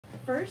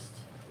first,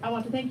 I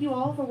want to thank you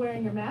all for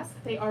wearing your masks.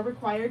 They are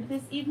required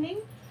this evening.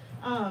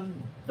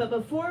 But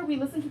before we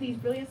listen to these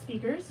brilliant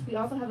speakers, we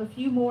also have a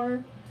few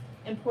more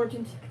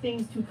important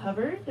things to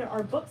cover. There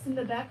are books in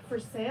the back for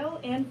sale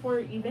and for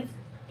event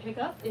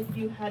pickup if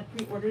you had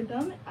pre-ordered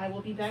them. I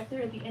will be back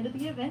there at the end of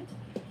the event,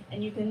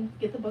 and you can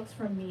get the books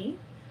from me.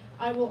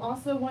 I will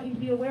also want you to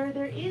be aware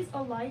there is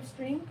a live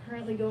stream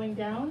currently going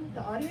down.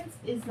 The audience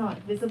is not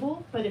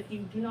visible, but if you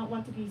do not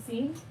want to be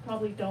seen,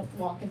 probably don't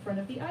walk in front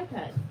of the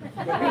iPad.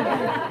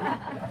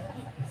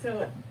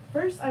 So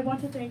first, I want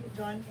to thank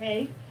John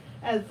Kaag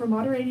for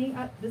moderating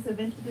this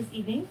event this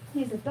evening.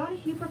 He is a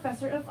Donahue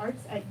Professor of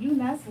Arts at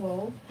UMass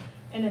Lowell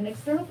and an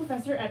external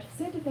professor at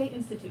Santa Fe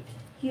Institute.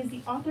 He is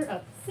the author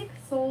of Sick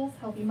Souls,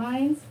 Healthy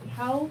Minds,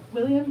 How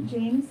William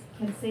James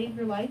Can Save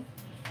Your Life,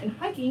 and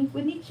Hiking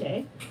with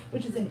Nietzsche,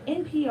 which is an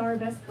NPR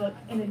Best Book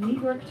and a New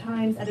York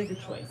Times Editor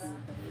Choice.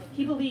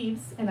 He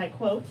believes, and I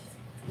quote,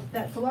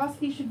 that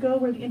philosophy should go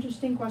where the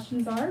interesting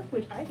questions are,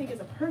 which I think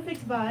is a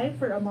perfect vibe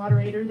for a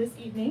moderator this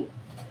evening.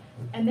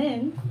 And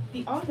then,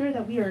 the author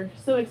that we are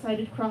so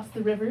excited crossed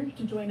the river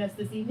to join us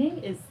this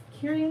evening is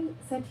Kieran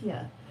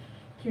Setiya.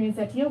 Kieran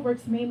Setiya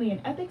works mainly in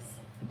ethics,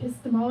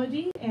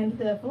 epistemology, and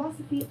the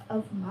philosophy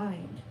of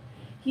mind.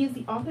 He is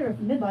the author of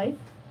Midlife,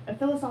 A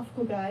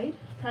Philosophical Guide,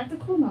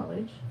 Practical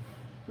Knowledge,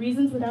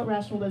 Reasons Without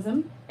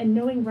Rationalism, and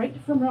Knowing Right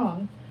from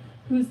Wrong,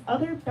 whose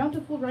other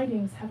bountiful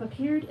writings have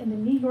appeared in the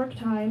New York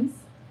Times,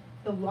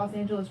 the Los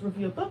Angeles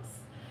Review of Books,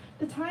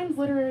 the Times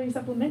Literary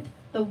Supplement,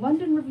 the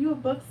London Review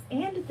of Books,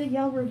 and the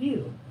Yale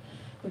Review,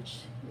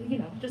 which, you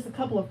know, just a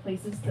couple of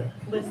places to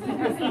list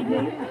this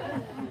evening.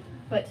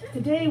 But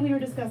today we are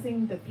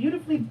discussing the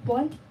beautifully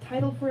blunt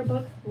title for a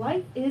book,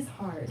 Life is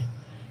Hard.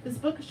 This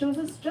book shows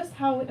us just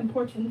how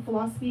important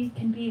philosophy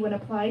can be when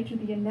applied to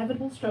the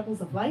inevitable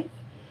struggles of life.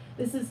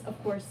 This is,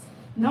 of course,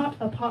 not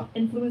a pop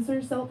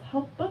influencer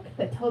self-help book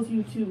that tells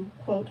you to,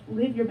 quote,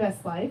 live your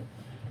best life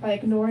by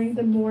ignoring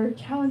the more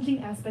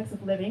challenging aspects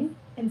of living.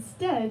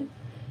 Instead,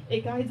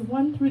 it guides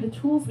one through the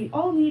tools we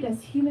all need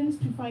as humans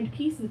to find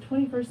peace in the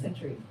 21st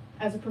century.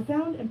 As a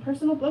profound and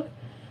personal book,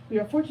 we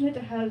are fortunate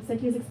to have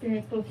Setiya's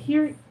experience both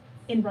here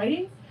in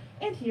writing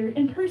and here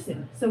in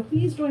person. So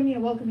please join me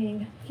in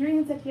welcoming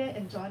Kieran Setiya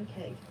and John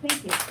Kaag.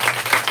 Thank you.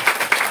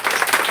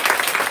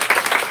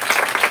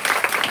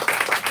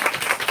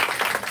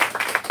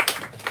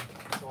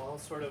 So I'll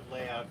sort of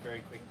lay out very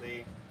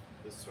quickly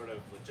this sort of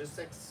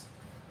logistics.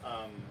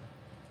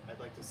 I'd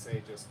like to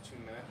say just 2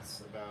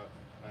 minutes about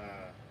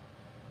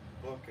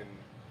book and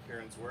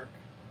Kieran's work,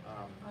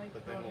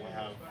 but then we'll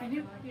have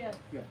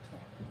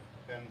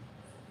Ben.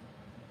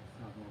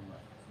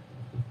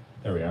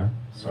 There we are.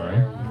 Sorry.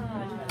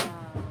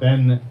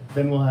 Then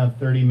we'll have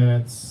 30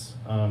 minutes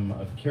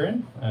of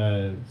Kieran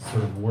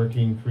sort of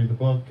working through the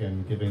book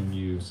and giving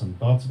you some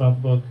thoughts about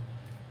the book.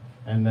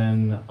 And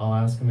then I'll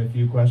ask him a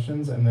few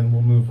questions, and then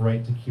we'll move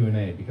right to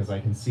Q&A, because I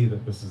can see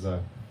that this is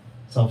a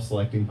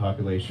self-selecting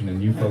population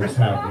and you folks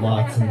have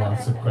lots and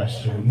lots of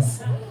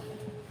questions.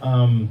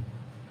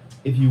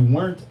 If you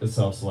weren't a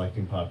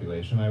self-selecting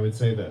population, I would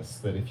say this,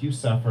 that if you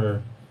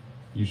suffer,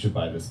 you should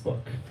buy this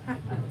book.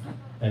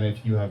 And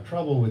if you have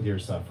trouble with your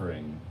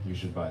suffering, you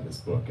should buy this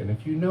book. And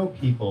if you know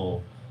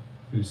people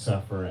who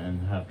suffer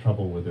and have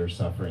trouble with their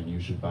suffering,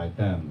 you should buy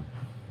them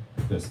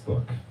this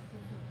book.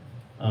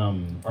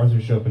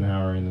 Arthur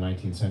Schopenhauer in the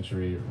 19th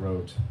century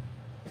wrote,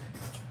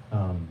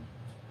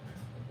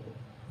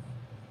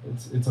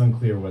 it's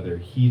unclear whether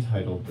he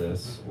titled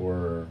this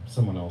or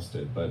someone else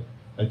did, but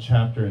a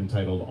chapter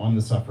entitled On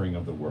the Suffering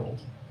of the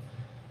World.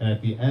 And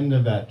at the end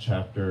of that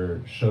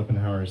chapter,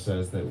 Schopenhauer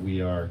says that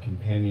we are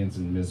companions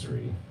in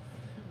misery,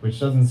 which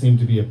doesn't seem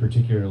to be a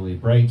particularly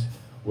bright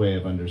way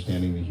of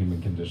understanding the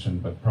human condition,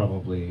 but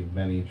probably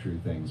many true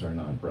things are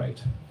not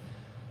bright,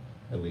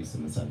 at least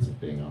in the sense of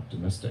being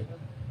optimistic.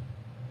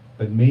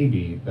 But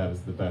maybe that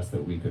is the best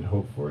that we could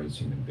hope for as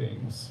human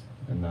beings,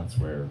 and that's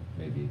where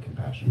maybe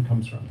compassion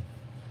comes from,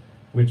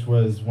 which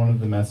was one of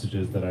the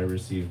messages that I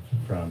received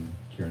from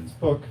Kieran's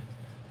book,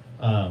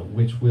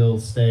 which will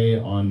stay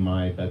on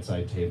my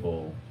bedside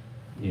table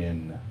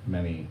in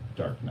many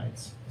dark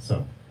nights.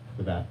 So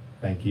with that,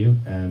 thank you,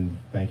 and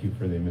thank you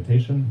for the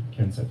invitation.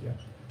 Kieran Setiya.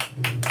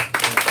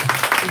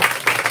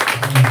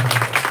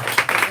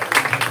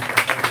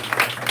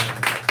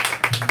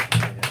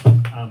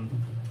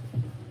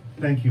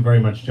 Thank you very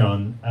much,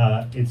 John.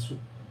 It's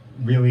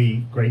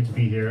really great to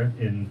be here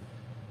in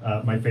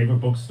my favorite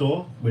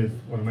bookstore with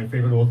one of my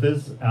favorite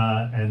authors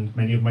and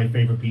many of my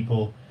favorite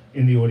people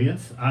in the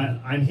audience.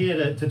 I'm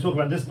here to talk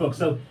about this book.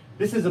 So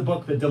this is a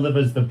book that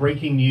delivers the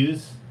breaking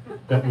news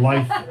that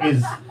life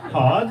is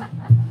hard.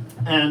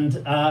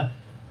 And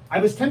I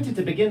was tempted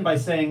to begin by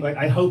saying, like,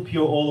 I hope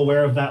you're all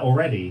aware of that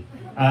already.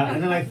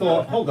 And then I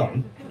thought, hold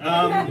on.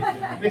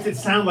 Makes it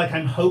sound like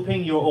I'm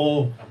hoping you're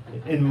all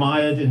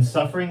mired in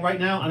suffering right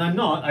now, and I'm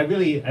not. I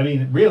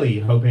mean, really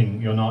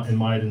hoping you're not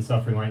mired in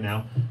suffering right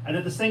now. And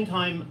at the same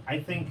time, I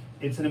think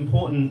it's an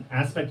important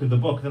aspect of the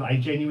book that I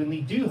genuinely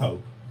do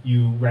hope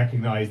you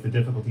recognize the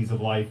difficulties of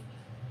life,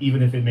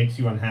 even if it makes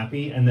you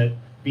unhappy, and that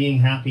being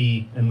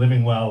happy and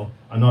living well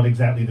are not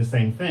exactly the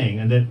same thing,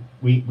 and that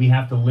we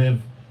have to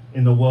live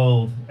in the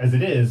world as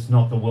it is,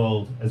 not the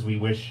world as we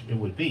wish it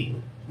would be.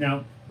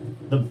 Now,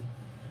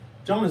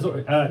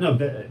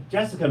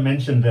 Jessica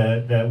mentioned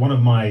the one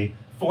of my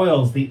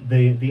foils,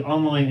 the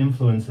online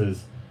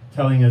influencers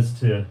telling us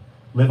to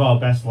live our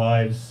best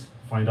lives,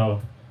 find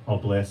our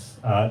bliss,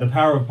 the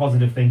power of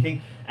positive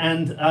thinking.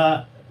 And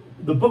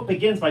the book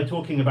begins by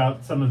talking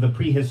about some of the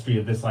prehistory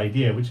of this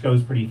idea, which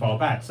goes pretty far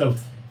back. So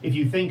if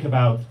you think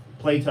about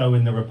Plato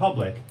in the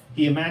Republic,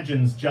 he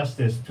imagines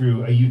justice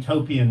through a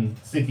utopian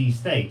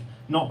city-state,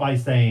 not by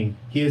saying,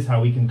 here's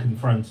how we can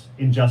confront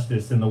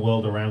injustice in the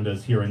world around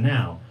us here and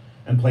now.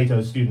 And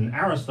Plato's student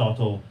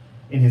Aristotle,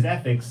 in his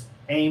Ethics,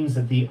 aims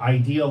at the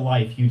ideal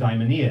life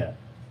eudaimonia,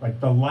 like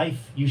the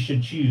life you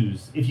should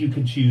choose if you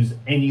could choose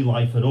any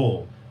life at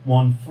all,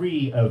 one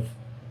free of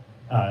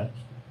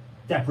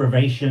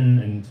deprivation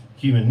and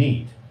human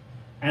need.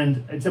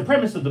 And it's a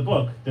premise of the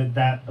book that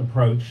that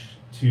approach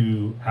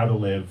to how to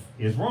live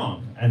is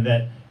wrong, and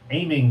that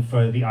aiming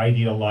for the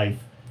ideal life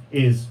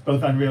is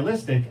both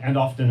unrealistic and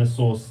often a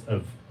source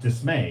of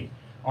dismay.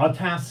 Our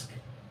task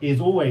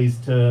is always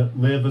to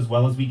live as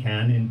well as we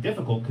can in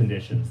difficult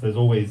conditions. There's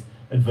always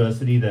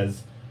adversity,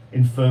 there's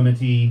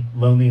infirmity,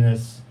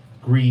 loneliness,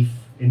 grief,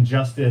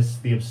 injustice,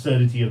 the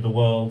absurdity of the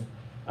world.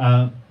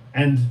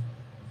 And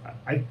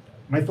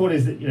my thought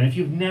is that, if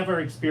you've never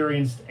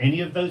experienced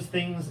any of those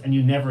things and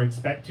you never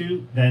expect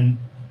to, then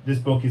this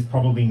book is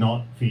probably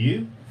not for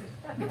you.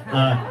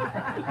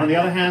 On the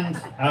other hand,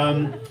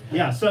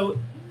 so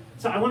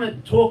I want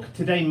to talk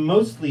today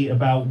mostly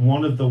about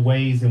one of the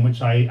ways in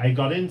which I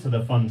got into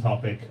the fun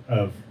topic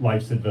of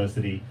life's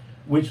adversity,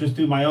 which was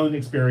through my own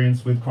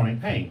experience with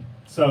chronic pain.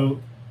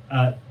 So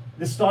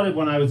this started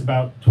when I was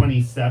about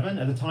 27.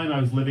 At the time, I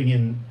was living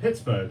in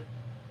Pittsburgh,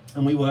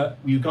 and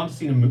we'd gone to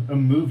see a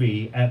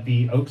movie at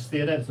the Oaks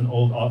Theater. It's an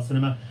old art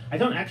cinema. I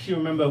don't actually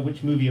remember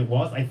which movie it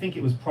was. I think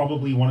it was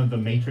probably one of the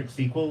Matrix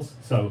sequels,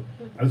 so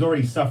I was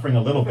already suffering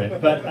a little bit.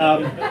 But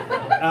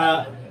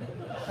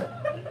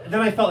then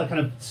I felt a kind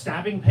of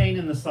stabbing pain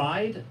in the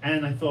side,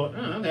 and I thought,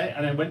 oh, okay.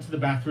 And I went to the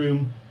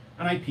bathroom,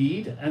 and I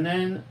peed, and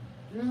then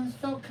I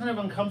felt kind of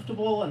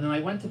uncomfortable, and then I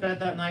went to bed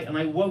that night, and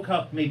I woke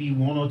up maybe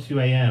 1 or 2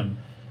 a.m.,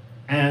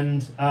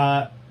 and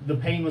the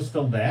pain was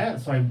still there,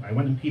 so I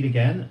went and peed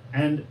again,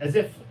 and as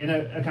if in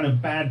a kind of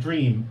bad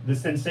dream, the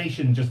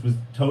sensation just was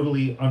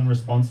totally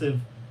unresponsive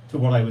to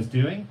what I was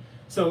doing.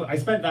 So I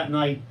spent that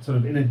night sort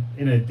of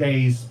in a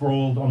daze,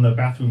 sprawled on the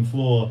bathroom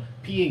floor,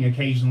 peeing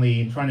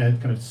occasionally, and trying to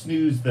kind of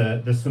snooze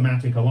the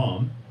somatic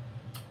alarm.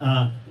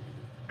 And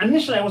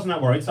initially I wasn't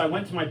that worried, so I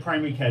went to my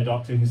primary care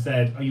doctor, who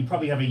said, oh, you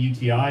probably have a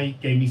UTI,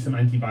 gave me some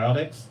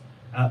antibiotics,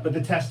 but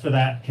the test for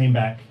that came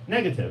back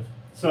negative.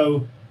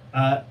 So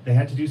they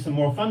had to do some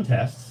more fun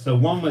tests. So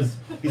one was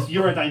this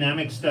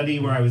urodynamic study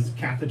where I was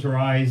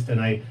catheterized,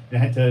 and I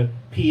had to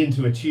pee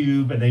into a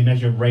tube, and they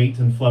measured rate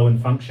and flow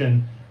and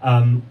function.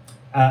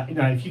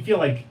 If you feel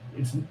like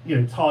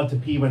it's hard to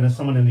pee when there's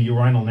someone in the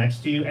urinal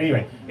next to you.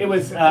 Anyway, it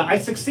was I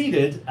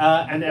succeeded,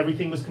 and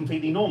everything was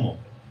completely normal.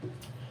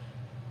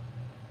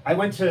 I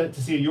went to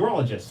see a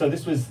urologist. So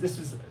this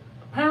was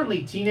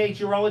apparently teenage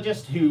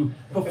urologist who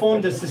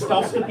performed a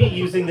cystoscopy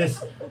using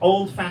this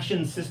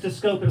old-fashioned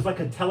cystoscope. It was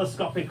like a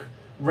telescopic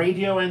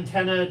radio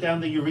antenna down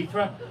the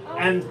urethra,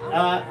 and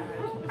I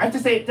have to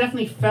say it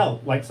definitely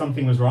felt like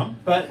something was wrong.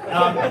 But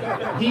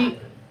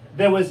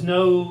there was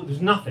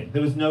nothing.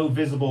 There was no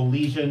visible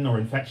lesion or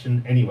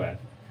infection anywhere.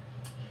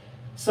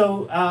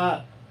 So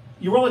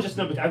urologist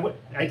number 2,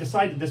 I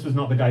decided this was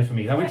not the guy for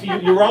me. I went to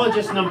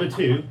urologist number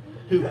 2,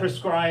 who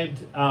prescribed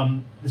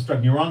this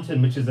drug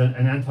Neurontin, which is an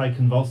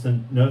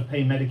anticonvulsant nerve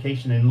pain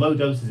medication. In low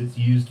doses, it's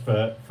used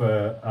for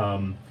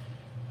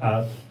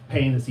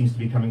pain that seems to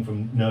be coming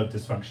from nerve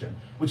dysfunction,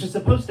 which is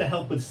supposed to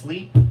help with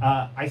sleep.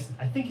 I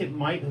think it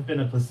might have been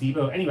a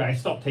placebo. Anyway, I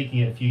stopped taking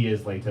it a few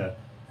years later,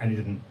 and it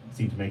didn't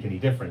seem to make any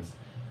difference.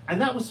 And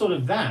that was sort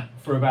of that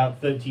for about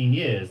 13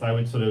 years. I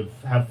would sort of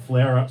have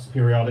flare-ups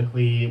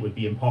periodically. It would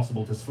be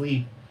impossible to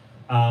sleep.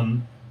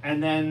 And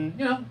then,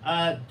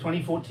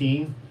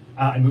 2014,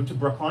 I moved to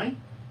Brookline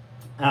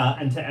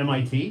and to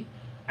MIT.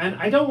 And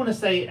I don't want to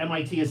say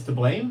MIT is to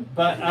blame,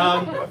 but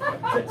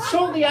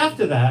shortly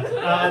after that,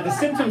 the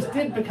symptoms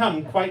did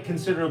become quite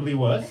considerably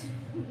worse.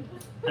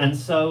 And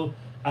so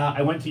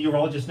I went to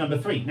urologist number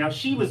 3. Now,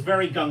 she was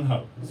very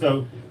gung-ho.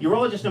 So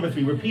urologist number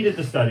 3 repeated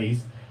the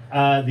studies,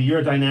 the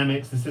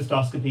urodynamics, the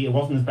cystoscopy. It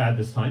wasn't as bad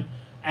this time.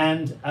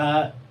 And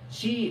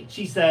she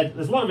said,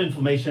 there's a lot of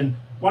inflammation.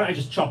 Why don't I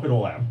just chop it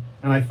all out?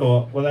 And I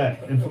thought, well,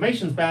 that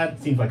inflammation's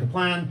bad. Seems like a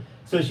plan.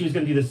 So she was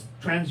going to do this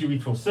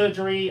transurethral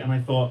surgery. And I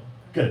thought,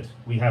 good,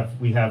 we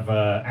have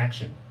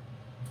action.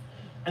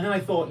 And then I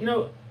thought,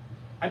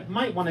 I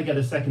might want to get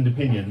a second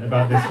opinion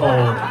about this whole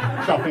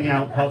chopping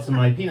out parts of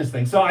my penis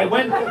thing. So I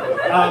went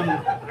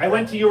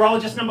to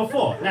urologist number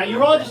 4. Now,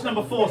 urologist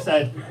number 4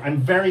 said, I'm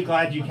very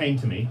glad you came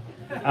to me.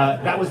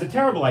 That was a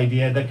terrible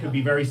idea. There could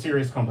be very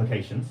serious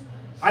complications.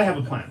 I have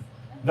a plan.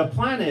 The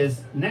plan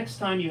is, next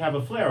time you have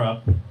a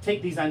flare-up,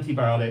 take these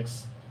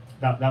antibiotics.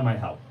 That might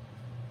help.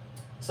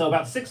 So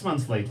about 6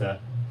 months later,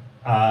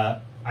 I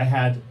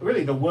had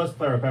really the worst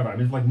flare-up ever. I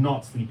mean, it's like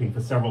not sleeping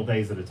for several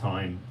days at a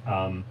time.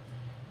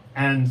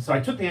 And so I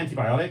took the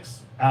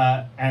antibiotics,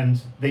 and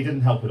they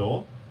didn't help at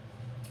all.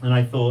 And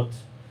I thought,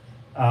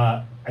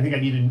 I think I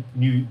need a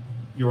new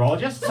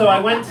urologist. So I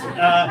went to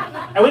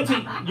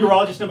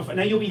urologist number 5.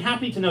 Now you'll be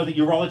happy to know that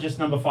urologist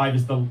number 5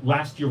 is the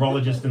last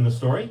urologist in the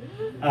story.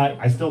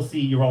 I still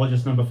see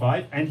urologist number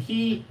 5, and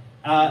he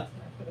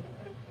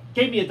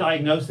gave me a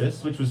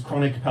diagnosis, which was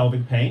chronic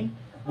pelvic pain,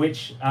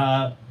 which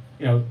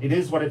it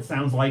is what it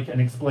sounds like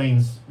and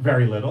explains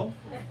very little.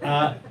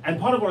 And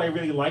part of what I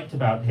really liked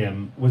about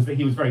him was that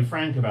he was very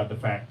frank about the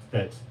fact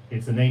that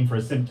it's a name for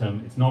a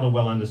symptom, it's not a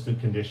well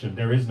understood condition,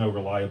 there is no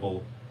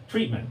reliable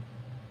treatment.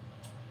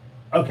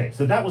 Okay,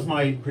 so that was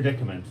my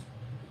predicament.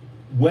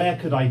 Where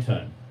could I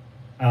turn?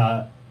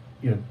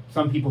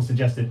 Some people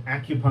suggested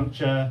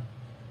acupuncture,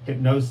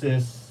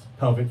 hypnosis,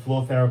 pelvic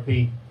floor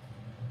therapy.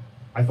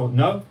 I thought,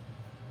 no,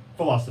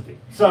 philosophy.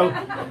 So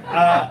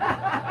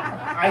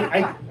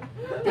I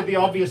did the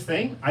obvious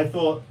thing.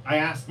 I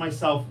asked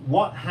myself,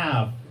 what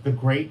have the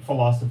great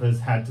philosophers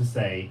had to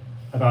say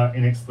about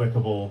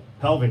inexplicable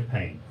pelvic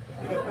pain?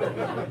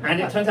 And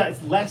it turns out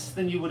it's less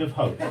than you would have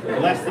hoped.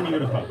 Less than you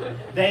would have hoped.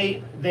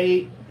 They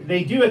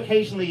do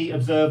occasionally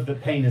observe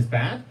that pain is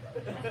bad,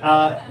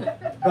 but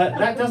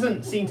that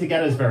doesn't seem to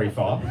get us very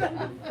far.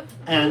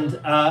 And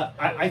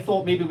I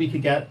thought maybe we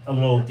could get a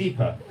little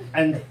deeper.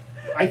 And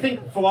I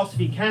think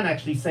philosophy can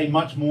actually say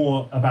much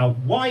more about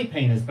why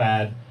pain is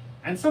bad,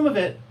 and some of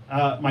it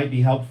might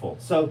be helpful.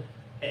 So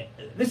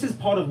this is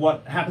part of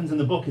what happens in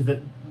the book, is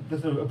that the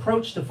sort of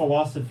approach to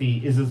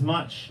philosophy is as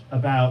much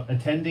about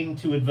attending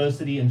to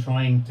adversity and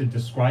trying to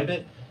describe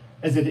it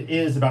as it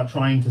is about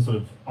trying to sort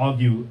of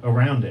argue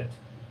around it.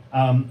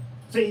 So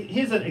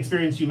here's an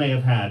experience you may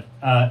have had.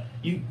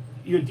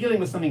 You're dealing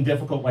with something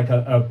difficult, like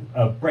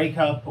a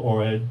breakup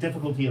or a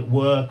difficulty at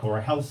work or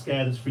a health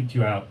scare that's freaked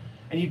you out.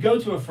 And you go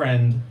to a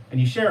friend and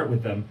you share it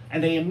with them,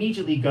 and they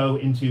immediately go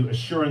into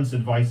assurance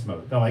advice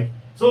mode. They're like,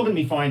 it's all going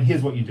to be fine,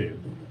 here's what you do.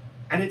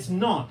 And it's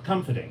not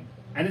comforting.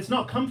 And it's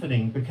not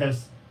comforting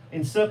because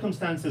in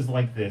circumstances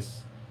like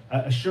this,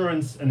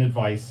 assurance and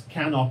advice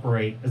can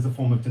operate as a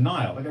form of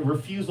denial, like a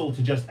refusal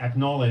to just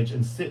acknowledge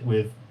and sit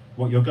with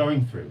what you're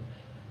going through.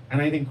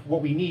 And I think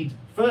what we need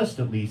first,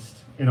 at least,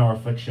 in our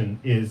affliction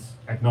is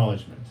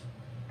acknowledgement.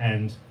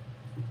 And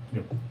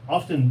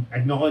often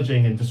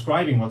acknowledging and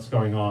describing what's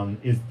going on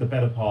is the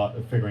better part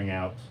of figuring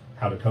out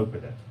how to cope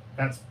with it.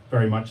 That's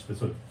very much the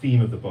sort of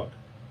theme of the book.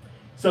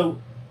 So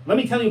let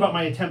me tell you about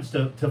my attempts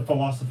to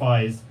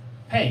philosophize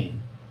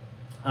pain.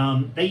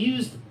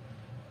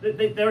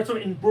 They're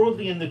sort of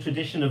broadly in the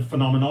tradition of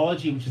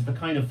phenomenology, which is the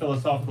kind of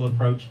philosophical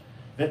approach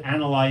that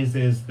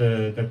analyzes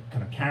the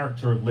kind of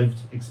character of lived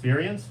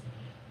experience.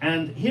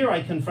 And here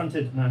I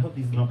confronted, and I hope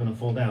these are not going to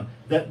fall down,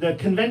 the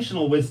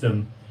conventional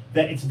wisdom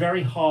that it's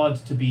very hard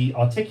to be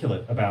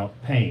articulate about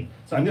pain.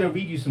 So I'm going to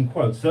read you some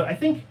quotes. So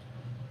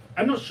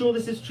I'm not sure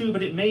this is true,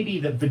 but it may be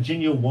that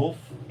Virginia Woolf,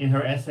 in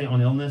her essay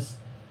on illness,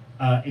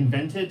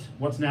 invented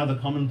what's now the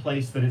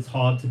commonplace, that it's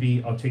hard to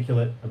be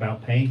articulate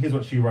about pain. Here's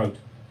what she wrote.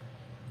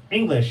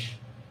 English,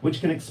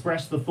 which can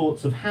express the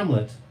thoughts of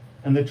Hamlet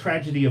and the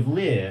tragedy of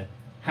Lear,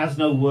 has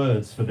no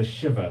words for the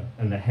shiver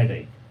and the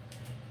headache.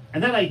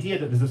 And that idea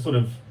that there's a sort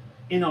of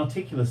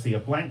inarticulacy, a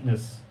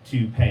blankness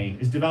to pain,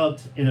 is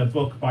developed in a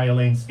book by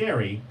Elaine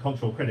Scarry,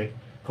 cultural critic,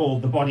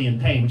 called The Body in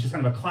Pain, which is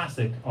kind of a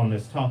classic on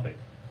this topic.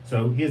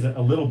 So here's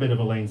a little bit of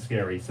Elaine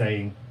Scarry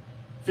saying,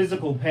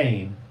 physical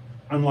pain,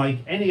 unlike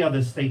any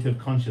other state of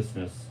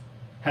consciousness,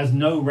 has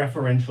no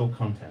referential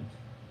content.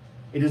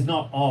 It is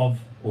not of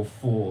or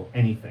for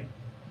anything.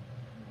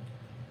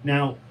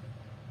 Now,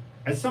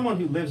 as someone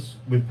who lives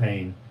with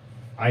pain,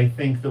 I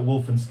think that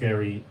Woolf and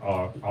Scarry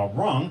are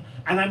wrong,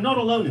 and I'm not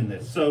alone in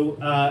this. So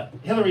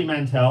Hilary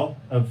Mantel,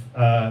 of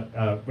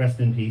Rest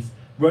in Peace,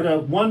 wrote a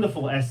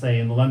wonderful essay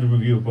in the London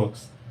Review of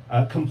Books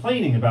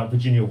complaining about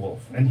Virginia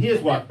Woolf. And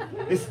here's what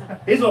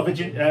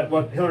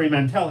Hilary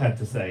Mantel had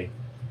to say.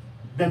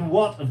 Then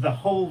what of the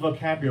whole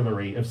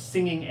vocabulary of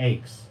singing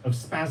aches, of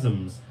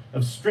spasms,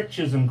 of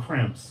strictures and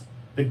cramps,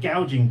 the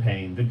gouging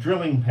pain, the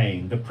drilling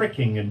pain, the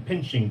pricking and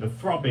pinching, the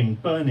throbbing,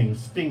 burning,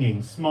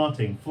 stinging,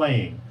 smarting,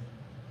 flaying.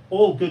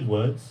 All good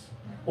words,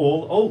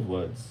 all old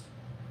words.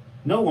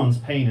 No one's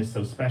pain is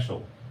so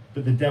special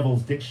that the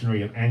devil's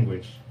dictionary of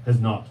anguish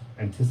has not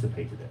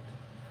anticipated it.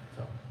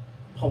 So,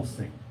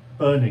 pulsing,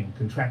 burning,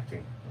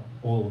 contracting,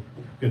 all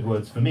good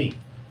words for me.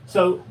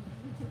 So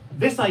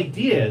this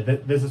idea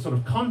that there's a sort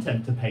of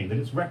content to pain, that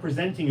it's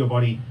representing your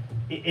body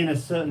in a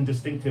certain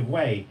distinctive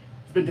way,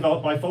 has been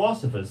developed by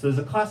philosophers. So there's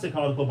a classic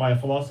article by a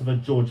philosopher,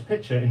 George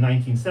Pitcher, in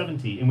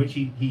 1970, in which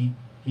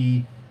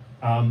he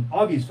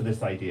argues for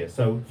this idea.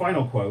 So,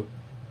 final quote,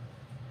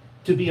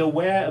 to be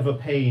aware of a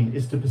pain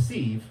is to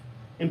perceive,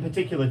 in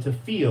particular to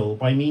feel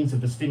by means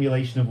of the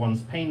stimulation of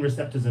one's pain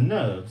receptors and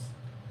nerves,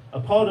 a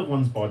part of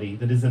one's body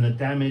that is in a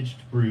damaged,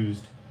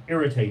 bruised,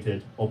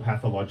 irritated, or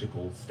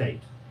pathological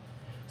state.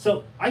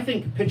 So I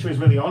think Pitcher is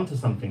really onto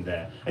something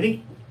there. I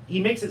think he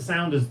makes it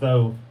sound as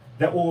though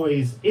there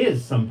always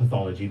is some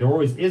pathology, there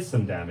always is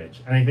some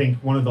damage. And I think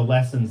one of the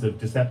lessons of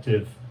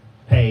deceptive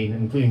pain,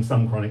 including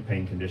some chronic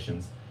pain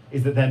conditions,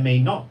 is that there may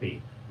not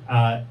be.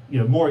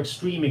 More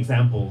extreme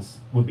examples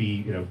would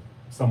be,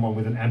 someone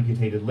with an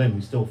amputated limb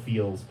who still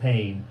feels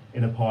pain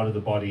in a part of the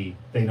body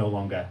they no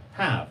longer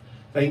have.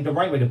 So I think the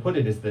right way to put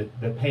it is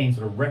that pain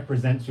sort of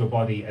represents your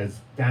body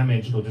as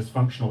damaged or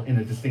dysfunctional in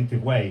a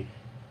distinctive way,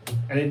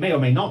 and it may or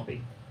may not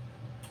be.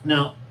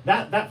 Now,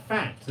 that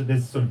fact that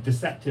there's sort of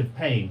deceptive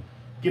pain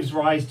gives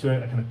rise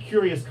to a kind of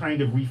curious kind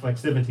of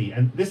reflexivity,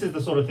 and this is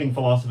the sort of thing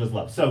philosophers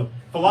love. So,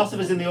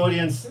 philosophers in the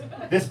audience,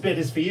 this bit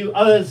is for you.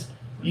 Others,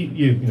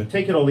 you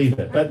take it or leave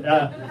it.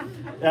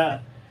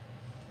 But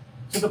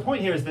so the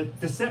point here is that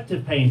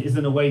deceptive pain is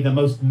in a way the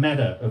most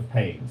meta of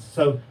pains.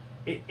 So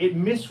it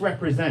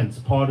misrepresents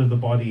part of the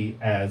body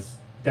as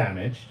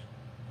damaged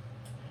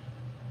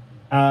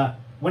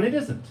when it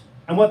isn't.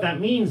 And what that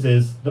means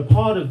is the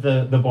part of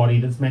the body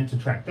that's meant to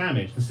track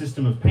damage, the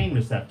system of pain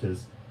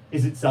receptors,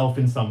 is itself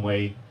in some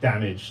way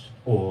damaged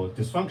or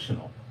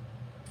dysfunctional.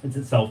 It's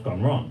itself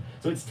gone wrong.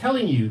 So it's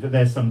telling you that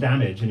there's some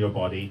damage in your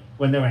body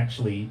when there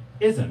actually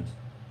isn't.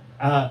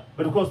 But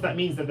of course that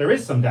means that there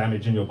is some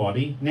damage in your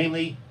body,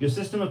 namely your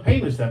system of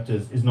pain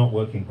receptors is not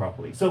working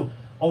properly. So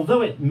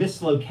although it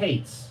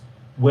mislocates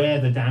where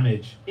the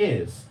damage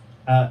is,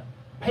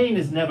 pain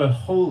is never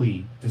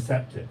wholly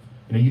deceptive.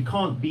 You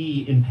can't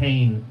be in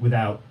pain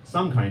without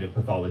some kind of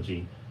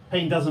pathology.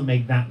 Pain doesn't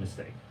make that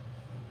mistake.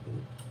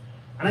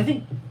 And I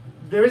think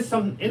there is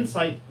some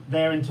insight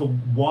there into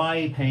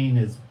why pain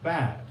is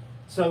bad.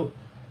 So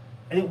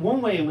I think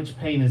one way in which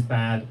pain is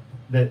bad,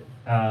 that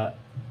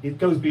it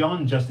goes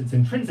beyond just its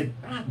intrinsic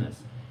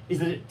badness, is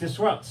that it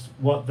disrupts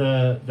what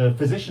the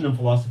physician and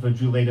philosopher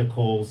Drew Lader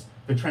calls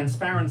the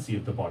transparency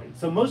of the body.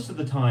 So most of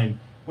the time,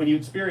 when you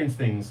experience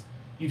things,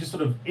 you just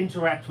sort of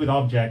interact with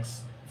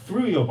objects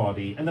through your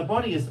body, and the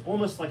body is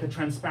almost like a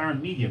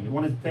transparent medium.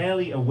 One is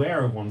barely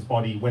aware of one's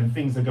body when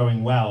things are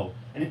going well.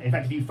 And in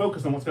fact, if you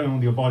focus on what's going on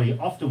with your body,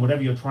 often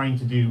whatever you're trying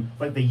to do,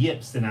 like the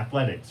yips in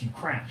athletics, you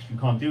crash, you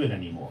can't do it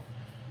anymore.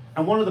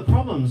 And one of the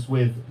problems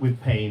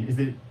with pain is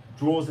that it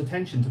draws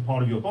attention to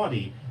part of your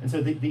body, and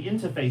so the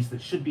interface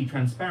that should be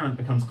transparent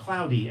becomes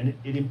cloudy, and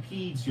it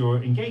impedes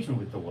your engagement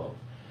with the world.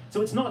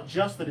 So it's not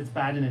just that it's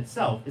bad in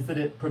itself, it's that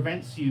it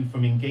prevents you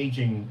from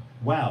engaging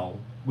well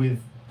with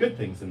good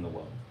things in the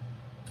world.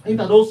 I think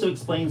that also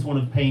explains one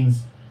of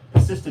pain's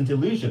persistent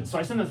illusions. So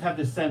I sometimes have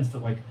this sense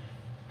that, like,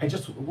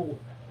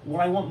 what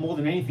I want more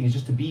than anything is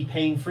just to be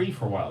pain-free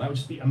for a while. That would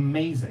just be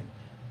amazing.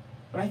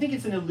 But I think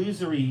it's an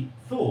illusory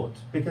thought,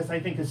 because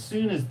I think as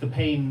soon as the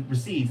pain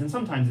recedes, and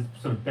sometimes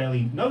it's sort of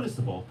barely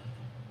noticeable,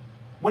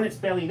 when it's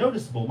barely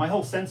noticeable, my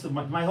whole sense of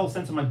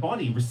my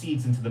body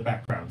recedes into the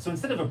background. So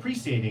instead of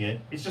appreciating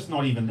it, it's just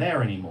not even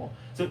there anymore.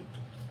 So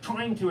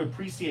trying to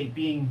appreciate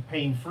being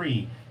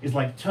pain-free is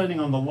like turning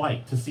on the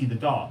light to see the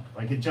dark.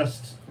 Like, it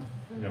just,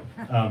 it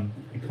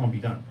can't be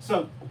done.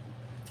 So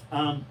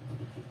that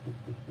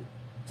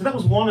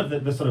was one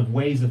of the sort of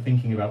ways of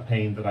thinking about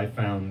pain that I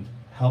found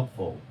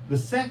helpful. The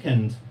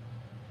second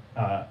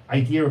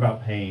idea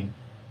about pain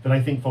that I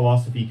think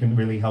philosophy can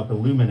really help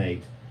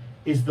illuminate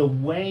is the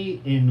way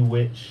in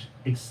which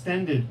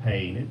extended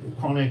pain,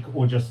 chronic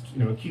or just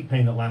acute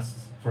pain that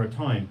lasts for a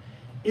time,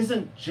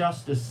 isn't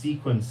just a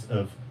sequence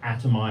of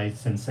atomized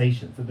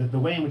sensations. The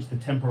way in which the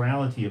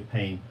temporality of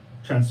pain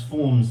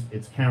transforms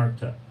its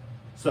character.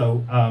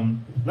 So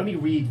let me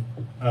read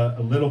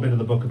a little bit of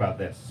the book about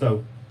this.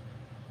 So,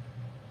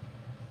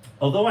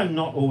 although I'm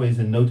not always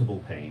in notable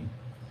pain,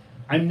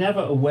 I'm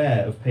never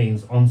aware of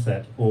pain's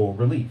onset or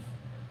relief.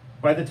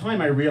 By the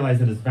time I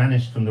realize it has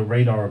vanished from the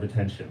radar of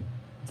attention,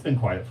 it's been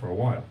quiet for a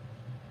while.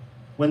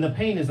 When the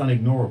pain is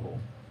unignorable,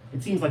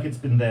 it seems like it's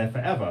been there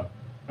forever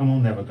and will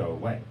never go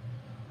away.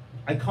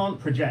 I can't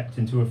project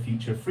into a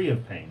future free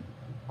of pain.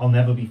 I'll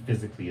never be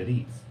physically at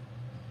ease.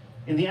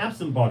 In The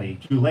Absent Body,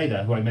 Drew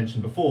Lader, who I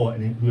mentioned before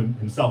and who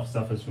himself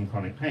suffers from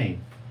chronic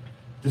pain,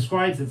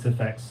 describes its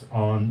effects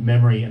on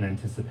memory and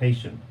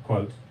anticipation.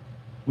 Quote,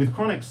 "With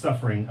chronic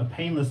suffering, a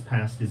painless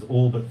past is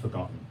all but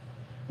forgotten.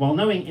 While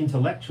knowing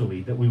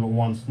intellectually that we were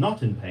once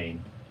not in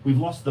pain, we've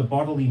lost the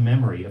bodily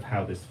memory of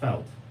how this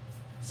felt.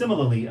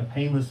 Similarly, a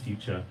painless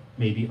future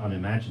may be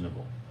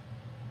unimaginable."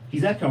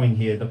 He's echoing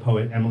here the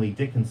poet Emily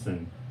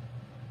Dickinson,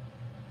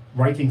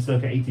 writing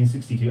circa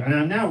 1862. And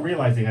I'm now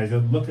realizing, as I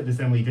look at this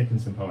Emily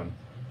Dickinson poem,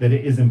 that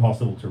it is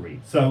impossible to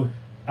read. So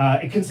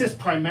it consists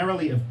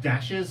primarily of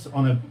dashes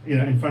on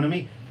in front of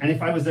me. And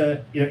if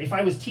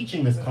I was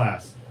teaching this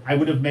class, I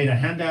would have made a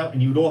handout,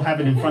 and you would all have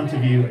it in front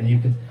of you, and you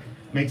could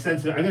make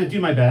sense of it. I'm going to do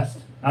my best.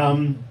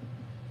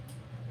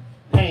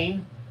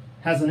 Pain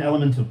has an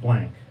element of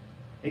blank.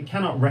 It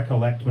cannot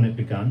recollect when it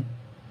begun,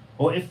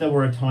 or if there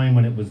were a time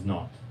when it was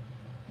not.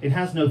 It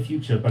has no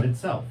future but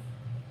itself.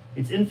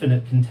 Its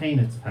infinite contain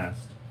its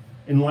past,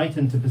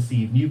 enlightened to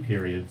perceive new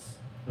periods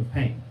of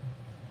pain.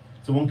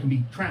 So one can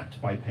be trapped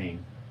by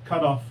pain,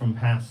 cut off from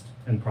past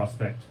and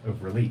prospect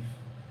of relief.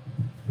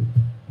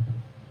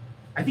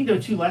 I think there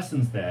are two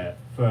lessons there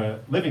for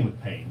living with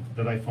pain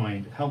that I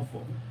find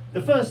helpful.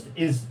 The first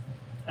is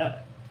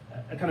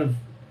a kind of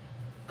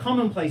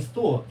commonplace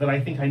thought that I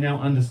think I now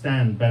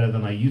understand better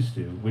than I used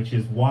to, which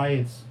is why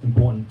it's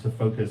important to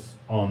focus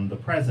on the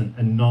present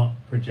and not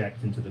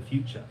project into the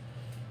future.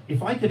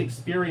 If I could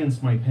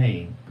experience my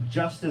pain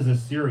just as a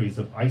series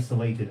of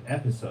isolated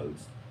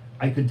episodes,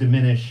 I could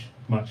diminish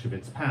much of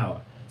its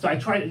power. So I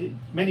try.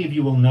 Many of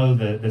you will know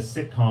the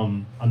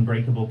sitcom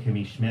Unbreakable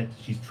Kimmy Schmidt.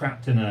 She's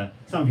trapped in a.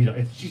 Some of you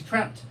don't. She's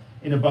trapped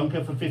in a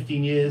bunker for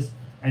 15 years,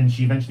 and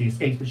she eventually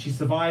escapes. But she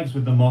survives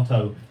with the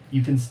motto,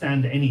 "You can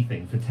stand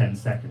anything for 10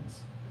 seconds,"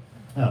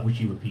 which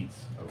she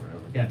repeats over and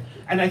over again.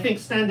 And I think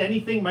stand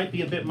anything might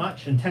be a bit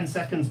much, and 10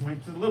 seconds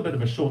might be a little bit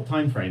of a short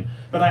time frame.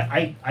 But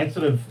I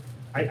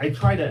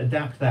try to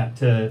adapt that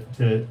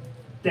to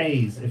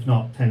days, if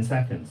not 10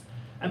 seconds.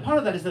 And part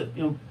of that is that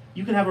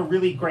you can have a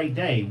really great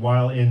day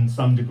while in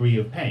some degree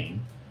of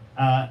pain,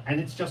 and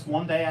it's just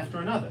one day after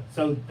another.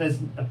 So there's,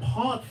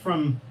 apart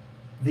from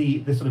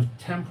the sort of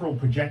temporal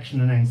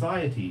projection and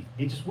anxiety,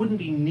 it just wouldn't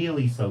be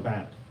nearly so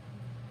bad.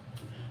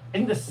 I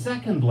think the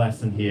second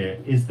lesson here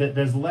is that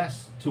there's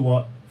less to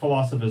what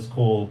philosophers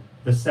call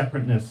the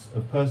separateness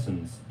of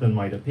persons than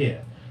might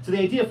appear. So the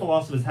idea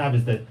philosophers have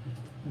is that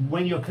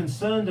when you're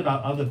concerned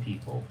about other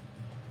people,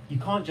 you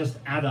can't just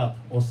add up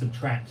or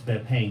subtract their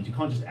pains. You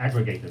can't just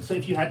aggregate them. So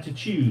if you had to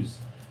choose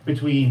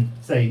between,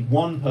 say,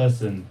 one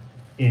person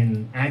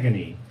in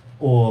agony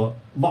or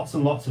lots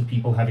and lots of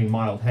people having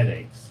mild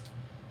headaches,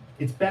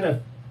 it's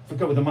better to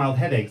go with the mild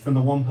headaches than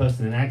the one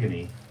person in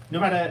agony, no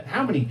matter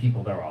how many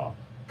people there are,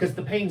 because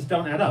the pains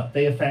don't add up.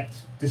 They affect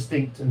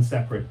distinct and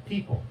separate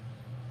people.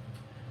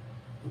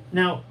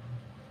 Now,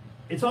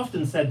 it's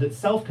often said that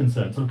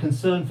self-concern, sort of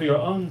concern for your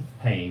own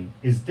pain,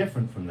 is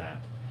different from that.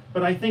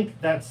 But I think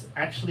that's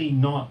actually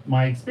not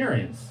my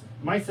experience.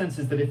 My sense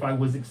is that if I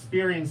was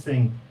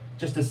experiencing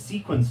just a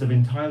sequence of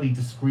entirely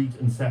discrete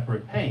and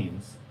separate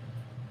pains,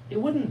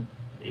 it wouldn't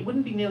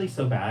be nearly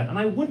so bad, and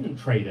I wouldn't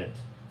trade it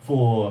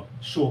for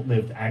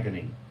short-lived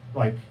agony.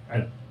 Like,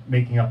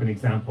 making up an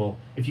example,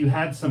 if you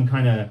had some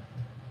kind of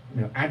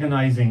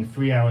agonizing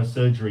 3-hour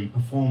surgery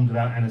performed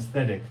without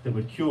anesthetic that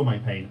would cure my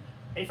pain,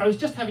 if I was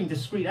just having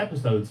discrete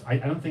episodes, I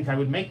don't think I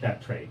would make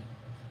that trade.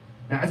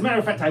 Now, as a matter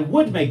of fact, I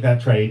would make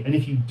that trade, and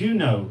if you do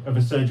know of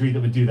a surgery that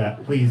would do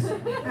that, please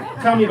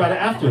tell me about it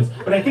afterwards.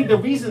 But I think the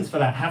reasons for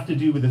that have to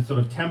do with the sort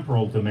of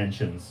temporal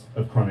dimensions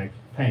of chronic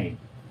pain.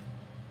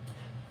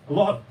 A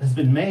lot has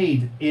been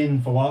made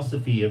in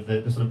philosophy of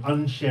the sort of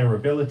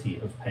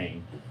unshareability of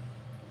pain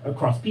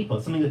across people.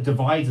 It's something that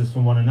divides us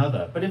from one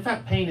another. But in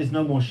fact, pain is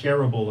no more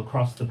shareable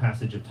across the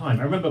passage of time.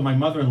 I remember my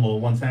mother-in-law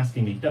once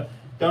asking me,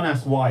 don't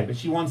ask why, but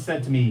she once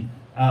said to me,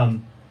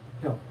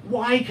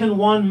 why can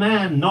one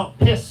man not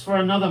piss for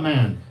another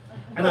man?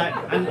 And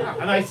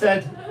I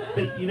said,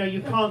 but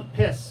you can't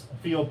piss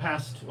for your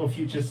past or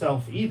future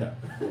self either.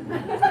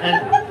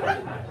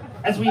 And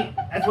as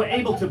we're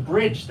able to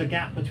bridge the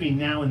gap between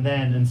now and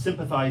then and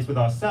sympathize with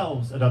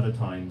ourselves at other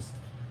times,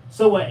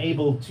 so we're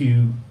able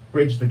to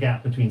bridge the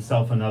gap between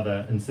self and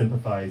other and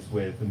sympathize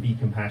with and be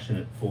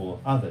compassionate for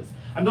others.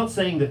 I'm not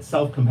saying that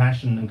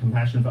self-compassion and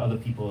compassion for other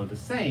people are the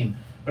same,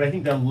 but I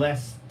think they're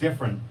less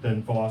different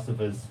than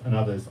philosophers and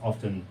others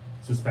often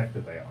suspect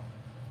that they are.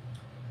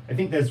 I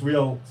think there's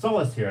real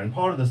solace here, and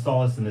part of the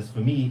solace in this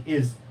for me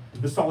is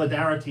the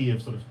solidarity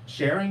of sort of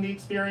sharing the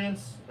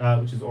experience,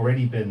 which has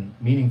already been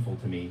meaningful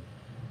to me,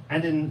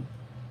 and in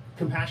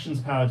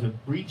compassion's power to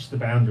breach the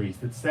boundaries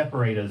that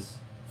separate us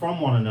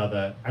from one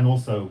another and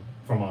also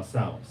from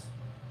ourselves.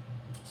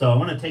 So I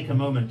want to take a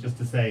moment just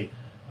to say,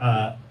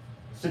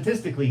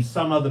 statistically,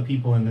 some other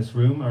people in this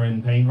room are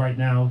in pain right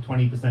now.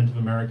 20% of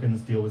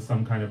Americans deal with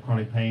some kind of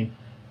chronic pain.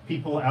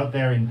 People out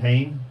there in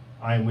pain,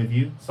 I am with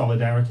you,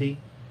 solidarity.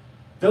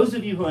 Those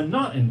of you who are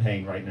not in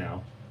pain right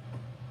now,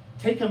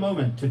 take a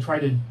moment to try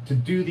to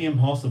do the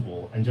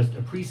impossible and just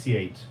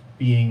appreciate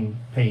being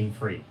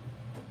pain-free.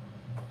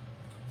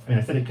 I mean,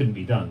 I said it couldn't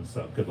be done,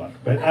 so good luck.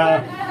 But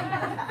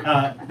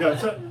no,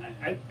 so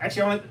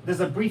there's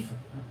a brief,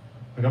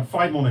 I got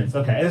 5 more minutes.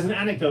 Okay, there's an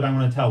anecdote I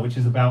want to tell, which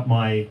is about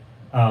my,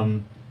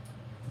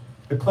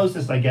 the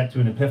closest I get to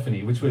an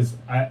epiphany, which was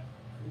at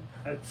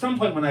some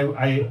point when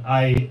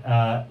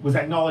I was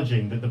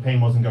acknowledging that the pain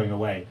wasn't going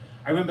away.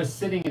 I remember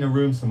sitting in a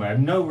room somewhere, I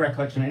have no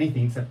recollection of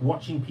anything except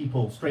watching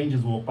people,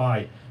 strangers walk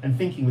by, and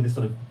thinking with this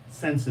sort of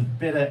sense of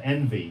bitter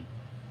envy,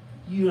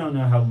 you don't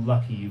know how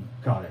lucky you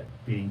got it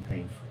being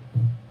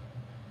pain-free.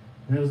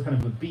 And there was kind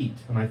of a beat,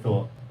 and I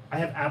thought, I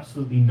have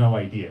absolutely no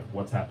idea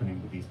what's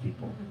happening with these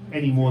people,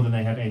 any more than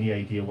they have any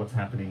idea what's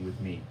happening with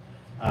me.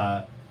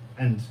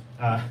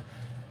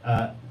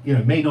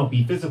 It may not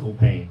be physical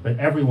pain, but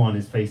everyone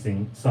is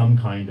facing some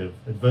kind of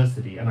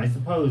adversity. And I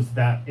suppose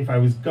that if I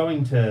was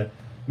going to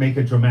make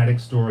a dramatic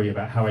story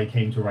about how I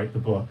came to write the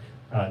book,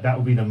 that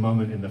would be the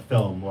moment in the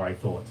film where I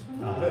thought,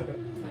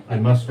 I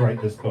must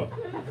write this book.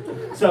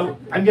 So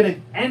I'm going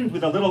to end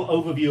with a little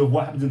overview of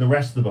what happens in the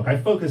rest of the book. I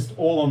focused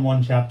all on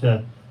one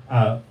chapter,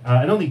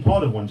 and only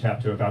part of one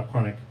chapter about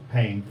chronic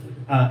pain,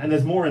 and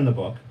there's more in the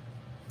book.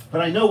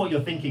 But I know what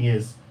you're thinking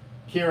is,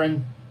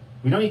 Kieran,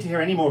 we don't need to hear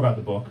any more about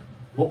the book.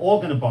 We're all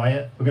going to buy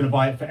it. We're going to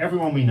buy it for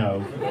everyone we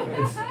know.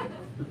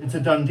 It's a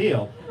done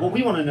deal. What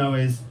we want to know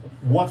is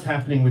what's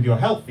happening with your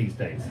health these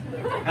days.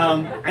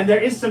 And there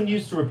is some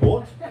news to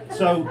report.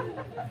 So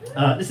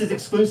this is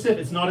exclusive.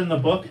 It's not in the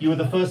book. You were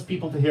the first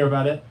people to hear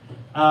about it.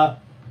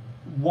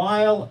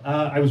 While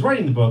I was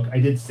writing the book, I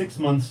did 6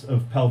 months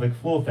of pelvic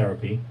floor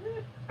therapy.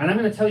 And I'm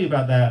going to tell you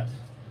about that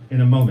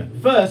in a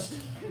moment. First,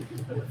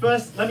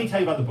 let me tell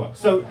you about the book.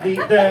 So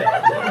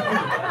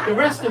the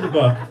rest of the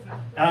book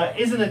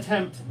is an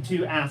attempt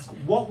to ask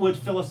what would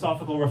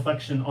philosophical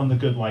reflection on the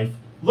good life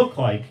look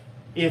like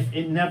if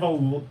it never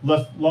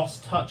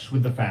lost touch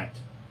with the fact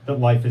that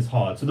life is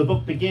hard. So the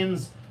book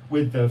begins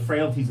with the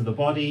frailties of the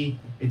body.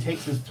 It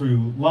takes us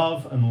through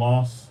love and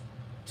loss,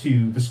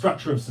 to the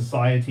structure of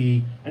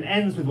society, and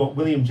ends with what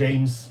William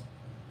James,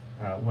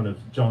 one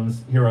of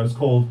John's heroes,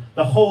 called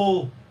the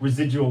whole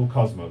residual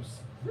cosmos.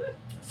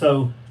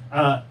 So,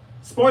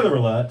 spoiler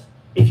alert,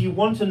 if you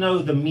want to know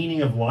the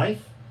meaning of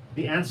life,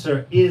 the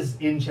answer is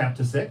in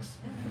chapter 6.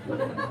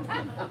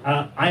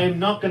 I am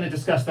not going to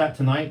discuss that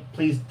tonight.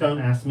 Please don't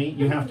ask me.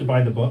 You have to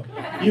buy the book.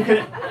 You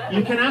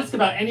can ask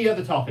about any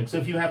other topic. So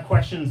if you have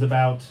questions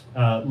about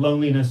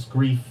loneliness,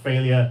 grief,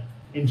 failure,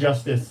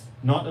 injustice,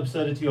 not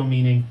absurdity or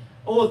meaning,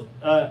 or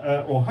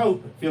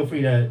hope, feel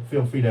free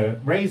to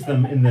raise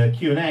them in the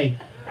Q&A.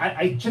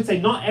 I should say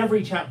not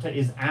every chapter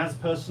is as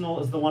personal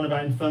as the one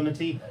about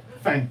infirmity.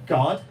 Thank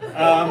God.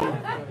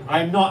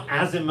 I'm not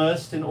as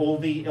immersed in all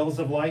the ills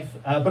of life,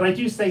 but I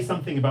do say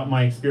something about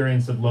my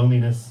experience of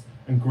loneliness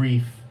and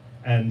grief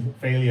and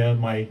failure,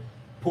 my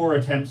poor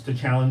attempts to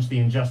challenge the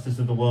injustice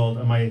of the world,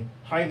 and my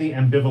highly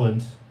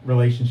ambivalent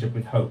relationship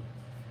with hope.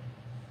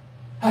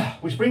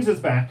 Which brings us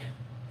back,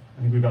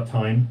 I think we've got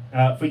time,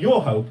 for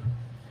your hope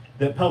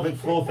that pelvic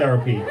floor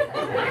therapy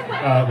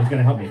was going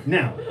to help me.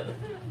 Now,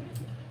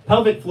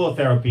 pelvic floor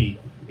therapy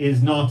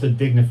is not a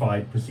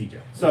dignified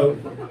procedure. So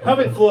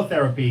pelvic floor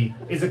therapy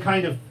is a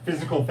kind of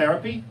physical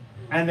therapy,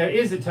 and there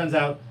is, it turns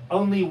out,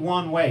 only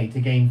one way to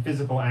gain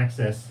physical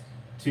access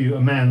to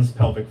a man's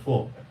pelvic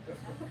floor.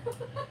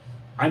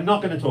 I'm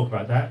not going to talk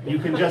about that. You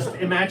can just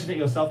imagine it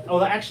yourself.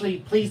 Oh, actually,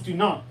 please do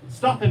not.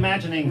 Stop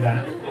imagining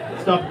that.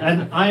 Stop.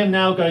 And I am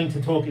now going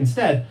to talk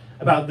instead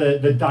about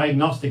the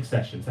diagnostic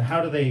session. So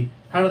how do they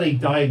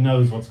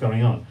diagnose what's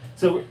going on?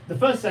 So the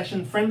first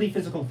session, friendly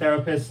physical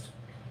therapist.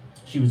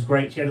 She was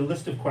great. She had a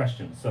list of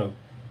questions. So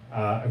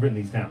I've written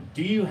these down.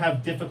 Do you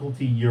have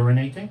difficulty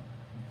urinating?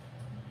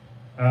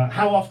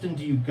 How often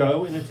do you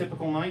go in a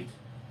typical night?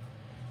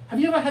 Have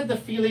you ever had the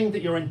feeling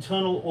that your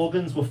internal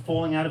organs were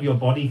falling out of your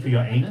body through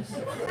your anus?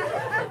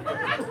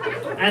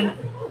 And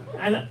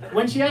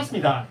when she asked me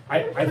that,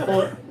 I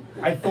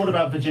thought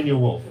about Virginia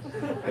Woolf.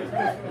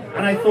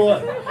 And I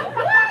thought,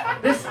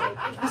 this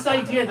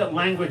idea that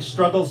language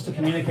struggles to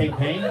communicate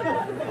pain,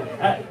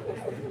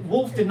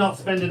 Woolf did not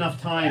spend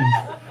enough time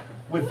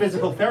with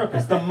physical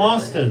therapists, the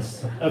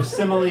masters of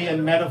simile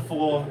and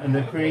metaphor and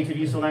the creative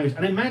use of language.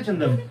 And imagine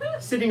them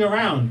sitting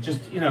around just,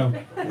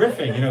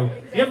 riffing,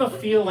 Do you ever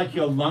feel like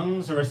your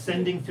lungs are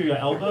ascending through your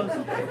elbows? Do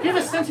you have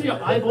a sense of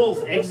your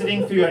eyeballs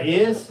exiting through your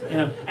ears?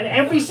 And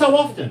every so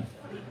often,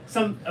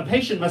 a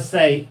patient must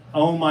say,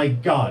 "Oh my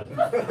God,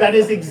 that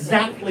is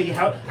exactly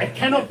how, I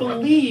cannot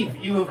believe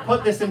you have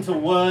put this into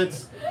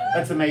words.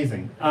 That's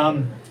amazing."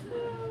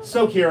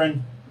 So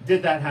Kieran,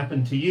 did that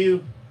happen to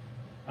you?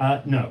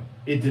 No.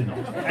 It did not.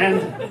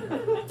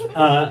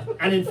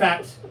 And in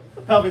fact,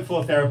 pelvic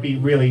floor therapy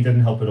really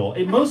didn't help at all.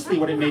 Mostly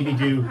what it made me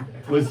do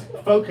was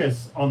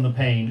focus on the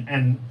pain,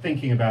 and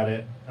thinking about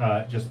it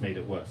just made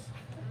it worse.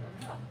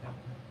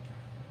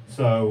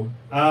 So,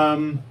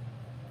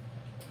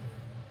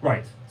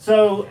 right.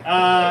 So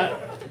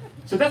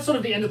that's sort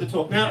of the end of the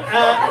talk. Now,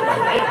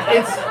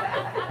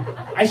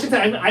 I should say,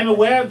 I'm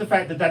aware of the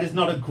fact that that is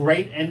not a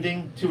great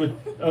ending to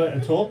a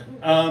talk,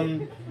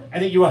 and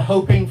that you are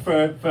hoping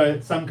for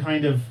some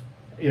kind of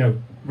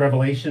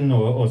revelation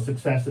or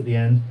success at the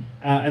end,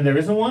 and there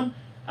isn't one.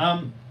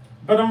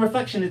 But on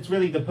reflection, it's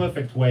really the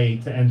perfect way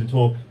to end a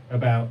talk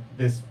about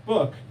this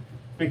book,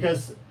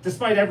 because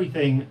despite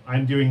everything,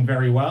 I'm doing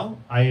very well.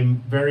 I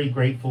am very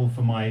grateful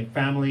for my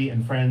family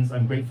and friends.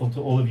 I'm grateful to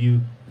all of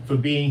you for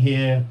being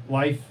here.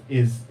 Life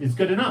is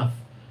good enough.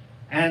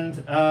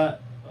 And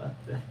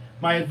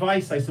my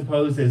advice, I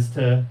suppose, is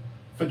to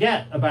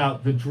forget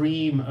about the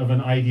dream of an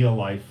ideal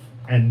life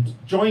and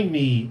join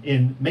me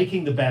in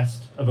making the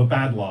best of a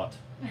bad lot,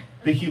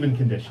 the human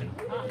condition.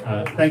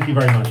 Thank you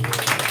very much.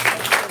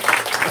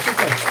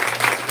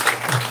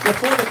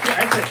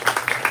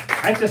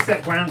 I have to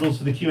set ground rules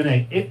for the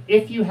Q&A.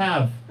 If you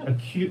have a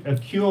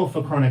cure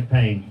for chronic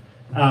pain,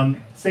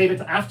 save it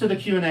after the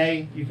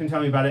Q&A. You can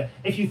tell me about it.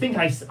 If you think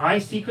I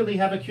secretly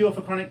have a cure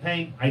for chronic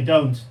pain, I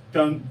don't.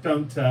 You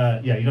don't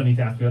need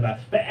to ask me about that.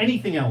 But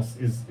anything else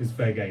is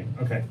fair game.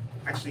 Okay.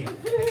 Actually.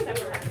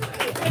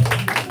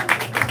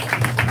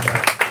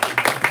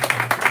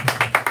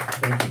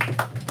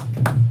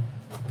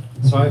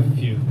 So I have a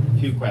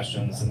few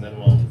questions, and then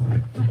we'll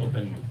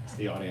open to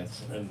the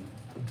audience. And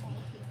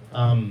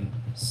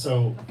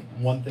so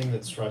one thing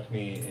that struck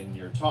me in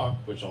your talk,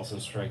 which also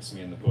strikes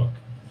me in the book,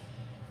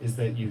 is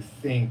that you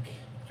think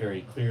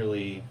very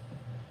clearly,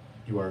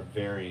 you are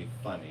very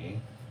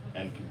funny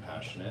and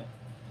compassionate,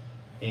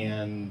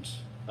 and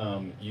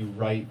you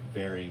write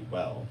very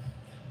well.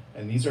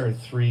 And these are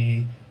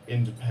three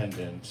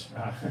independent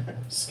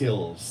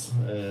skills.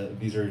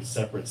 These are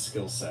separate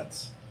skill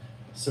sets.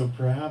 So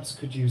perhaps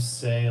could you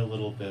say a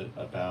little bit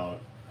about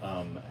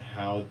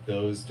how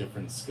those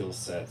different skill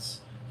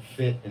sets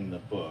fit in the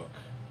book,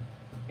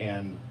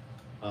 and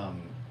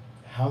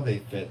how they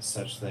fit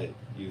such that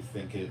you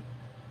think it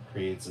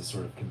creates a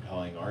sort of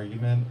compelling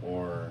argument,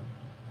 or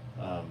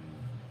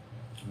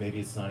maybe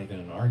it's not even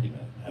an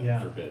argument,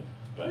 heaven forbid.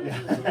 But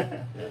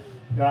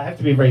No, I have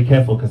to be very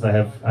careful because I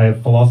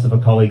have philosopher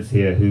colleagues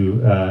here who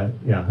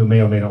who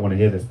may or may not want to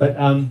hear this. But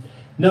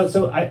no,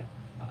 so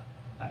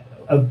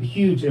a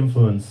huge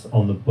influence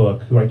on the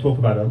book, who I talk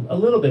about a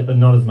little bit, but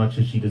not as much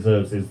as she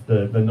deserves, is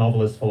the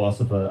novelist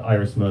philosopher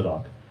Iris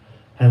Murdoch.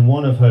 And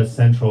one of her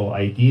central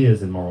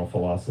ideas in moral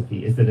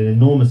philosophy is that an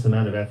enormous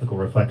amount of ethical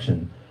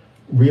reflection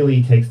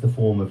really takes the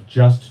form of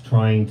just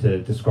trying to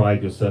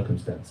describe your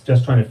circumstance,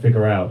 just trying to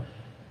figure out,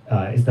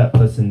 is that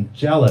person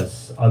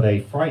jealous? Are they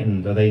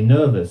frightened? Are they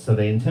nervous? Are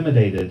they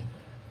intimidated?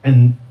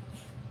 And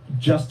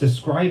just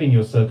describing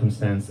your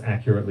circumstance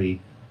accurately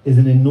is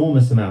an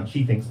enormous amount,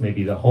 she thinks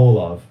maybe the whole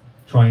of,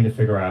 trying to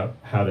figure out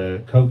how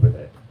to cope with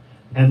it.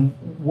 And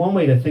one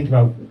way to think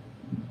about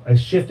a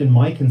shift in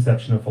my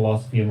conception of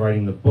philosophy in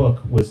writing the book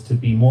was to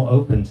be more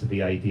open to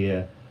the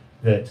idea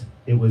that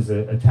it was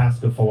a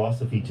task of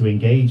philosophy to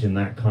engage in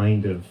that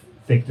kind of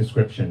thick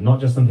description, not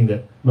just something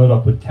that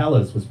Murdoch would tell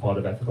us was part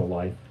of ethical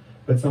life,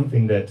 but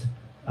something that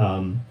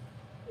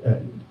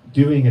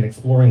doing and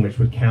exploring which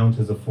would count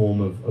as a form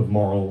of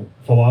moral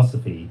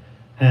philosophy.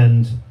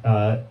 And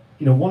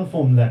one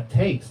form that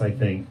takes, I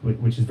think,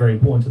 which is very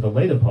important to the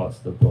later parts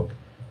of the book,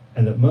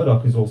 and that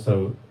Murdoch is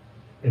also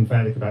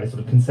emphatic about, is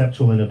sort of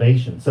conceptual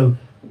innovation. So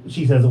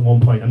she says at one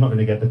point, I'm not going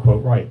to get the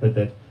quote right, but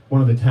that one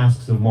of the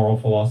tasks of moral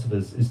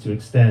philosophers is to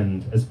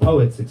extend, as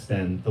poets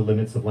extend, the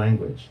limits of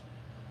language.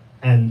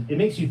 And it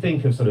makes you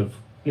think of sort of,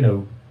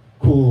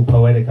 cool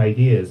poetic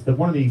ideas. But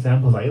one of the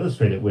examples I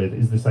illustrate it with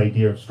is this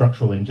idea of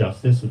structural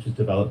injustice, which was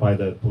developed by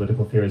the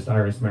political theorist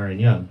Iris Marion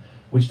Young,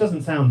 which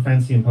doesn't sound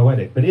fancy and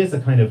poetic, but is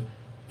a kind of,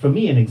 for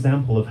me, an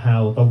example of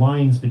how the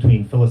lines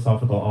between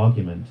philosophical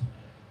argument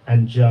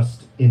and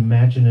just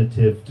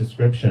imaginative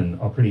description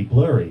are pretty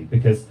blurry,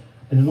 because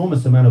an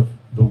enormous amount of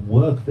the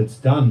work that's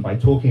done by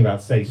talking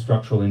about, say,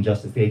 structural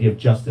injustice, the idea of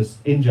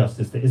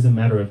injustice that is a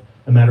matter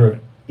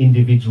of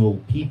individual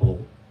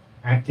people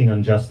acting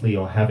unjustly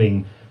or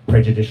having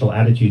prejudicial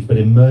attitudes, but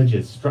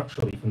emerges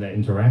structurally from their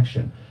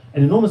interaction.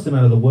 An enormous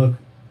amount of the work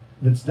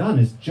that's done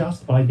is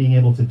just by being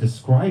able to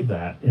describe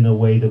that in a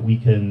way that we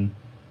can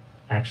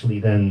actually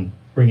then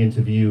bring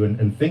into view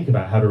and think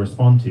about how to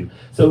respond to.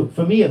 So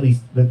for me, at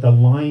least, that the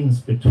lines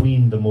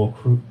between the more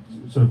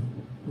sort of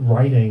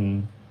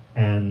writing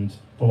and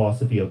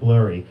philosophy are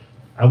blurry.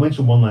 I'll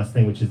mention one last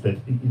thing, which is that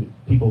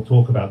people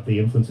talk about the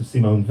influence of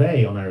Simone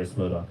Weil on Iris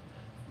Murdoch.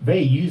 Weil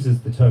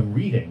uses the term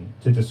reading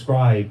to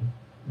describe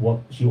what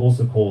she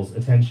also calls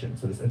attention.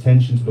 So this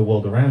attention to the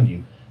world around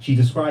you, she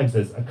describes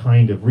as a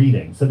kind of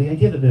reading. So the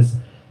idea that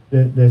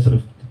there's sort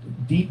of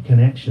deep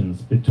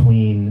connections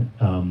between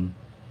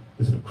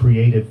the sort of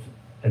creative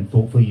and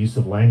thoughtful use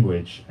of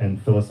language and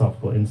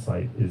philosophical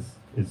insight is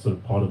sort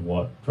of part of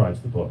what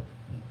drives the book.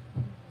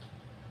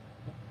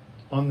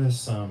 On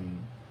this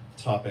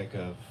topic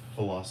of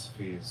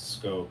philosophy's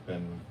scope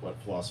and what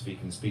philosophy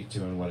can speak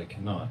to and what it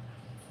cannot,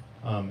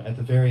 at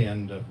the very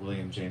end of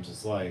William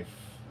James's life,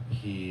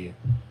 he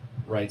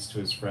writes to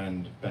his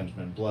friend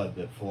Benjamin Blood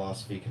that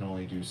philosophy can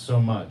only do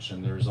so much,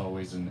 and there's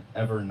always an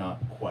ever not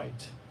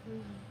quite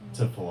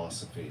to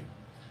philosophy.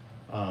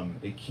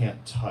 It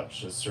can't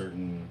touch a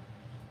certain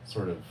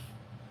sort of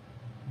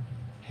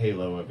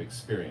halo of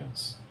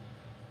experience.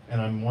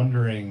 And I'm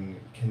wondering,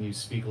 can you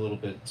speak a little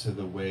bit to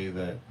the way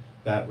that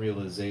that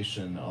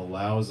realization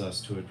allows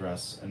us to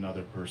address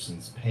another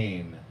person's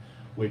pain,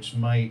 which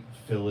might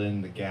fill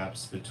in the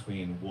gaps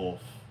between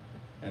Woolf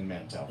and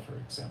Mantel, for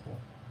example?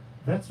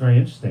 That's very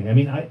interesting. I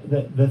mean,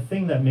 the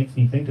thing that makes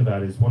me think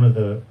about is one of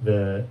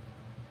the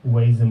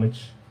ways in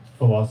which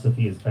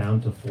philosophy is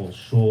bound to fall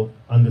short,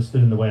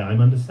 understood in the way I'm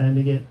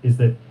understanding it, is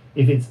that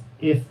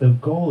if the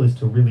goal is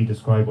to really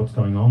describe what's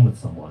going on with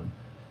someone,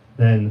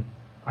 then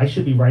I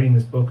should be writing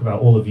this book about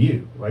all of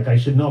you. Like, I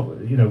should not,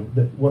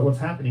 what's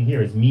happening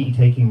here is me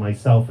taking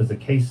myself as a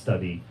case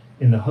study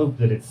in the hope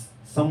that it's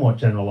somewhat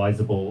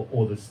generalizable,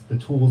 or the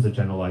tools are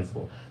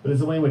generalizable. But there's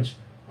a way in which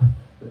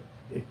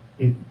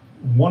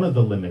one of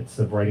the limits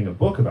of writing a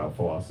book about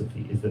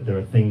philosophy is that there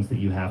are things that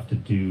you have to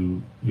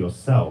do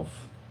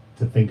yourself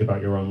to think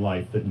about your own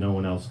life that no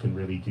one else can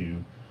really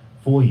do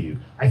for you.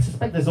 I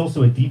suspect there's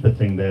also a deeper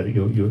thing there,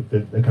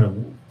 that the kind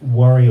of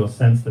worry or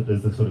sense that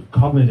there's the sort of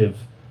cognitive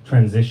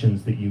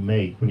transitions that you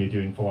make when you're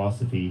doing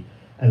philosophy,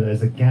 and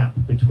there's a gap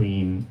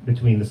between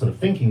the sort of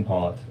thinking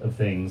part of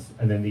things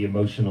and then the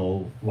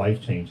emotional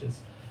life changes.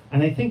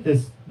 And I think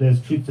there's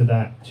truth to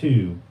that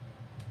too.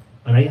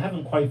 And I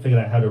haven't quite figured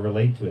out how to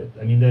relate to it.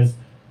 I mean, there's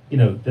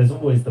there's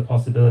always the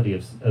possibility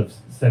of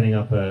setting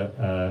up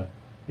a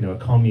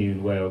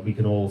commune where we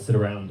can all sit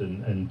around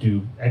and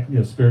do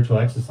spiritual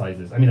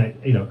exercises. I mean,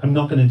 I'm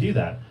not going to do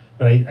that,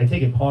 but I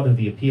take it part of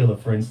the appeal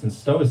of, for instance,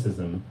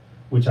 Stoicism,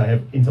 which I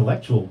have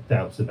intellectual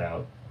doubts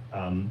about.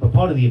 But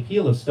part of the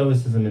appeal of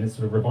Stoicism and its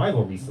sort of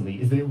revival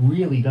recently is that it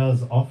really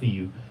does offer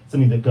you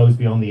something that goes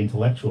beyond the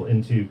intellectual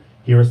into,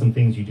 here are some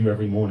things you do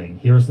every morning,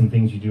 here are some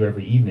things you do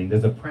every evening.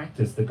 There's a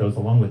practice that goes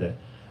along with it.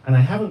 And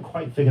I haven't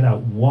quite figured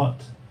out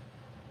what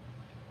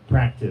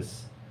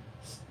practice,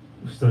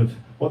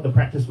 what the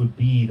practice would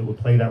be that would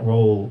play that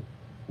role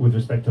with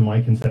respect to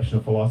my conception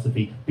of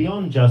philosophy,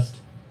 beyond just,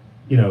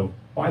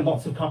 buy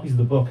lots of copies of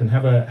the book and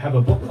have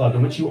a book club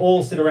in which you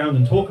all sit around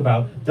and talk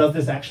about, does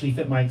this actually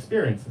fit my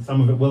experience? And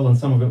some of it will and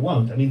some of it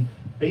won't. I mean,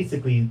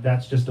 basically,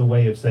 that's just a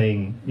way of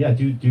saying, yeah,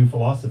 do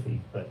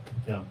philosophy, but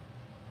yeah.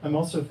 I'm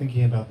also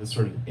thinking about this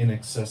sort of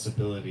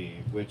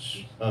inaccessibility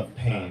of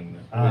pain,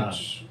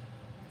 which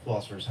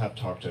philosophers have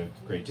talked a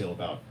great deal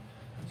about.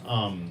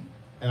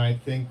 And I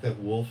think that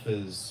Wolf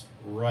is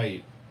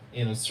right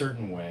in a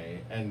certain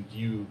way, and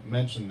you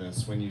mentioned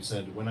this when you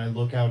said, when I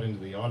look out into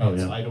the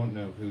audience, I don't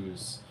know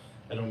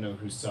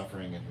who's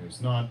suffering and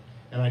who's not,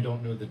 and I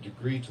don't know the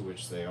degree to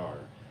which they are,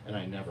 and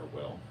I never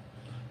will.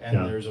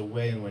 And there's a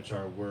way in which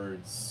our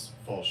words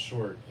fall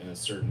short in a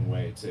certain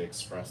way to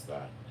express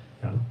that.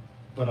 Yeah.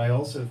 But I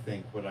also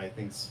think what I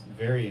think's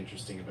very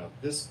interesting about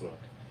this book,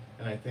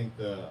 and I think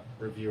the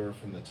reviewer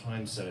from the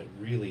Times said it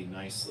really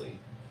nicely,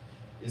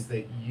 is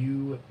that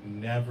you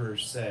never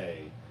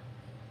say,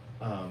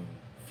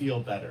 feel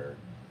better,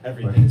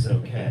 everything's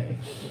okay.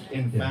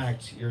 In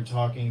fact, you're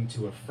talking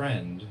to a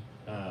friend,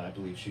 I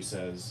believe she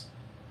says,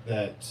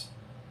 that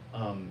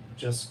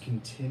just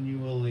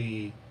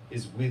continually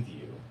is with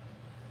you,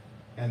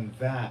 and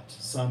that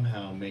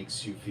somehow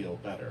makes you feel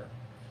better.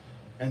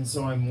 And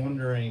so I'm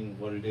wondering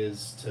what it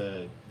is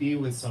to be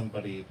with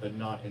somebody but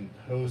not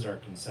impose our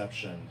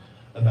conception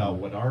about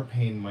what our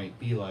pain might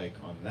be like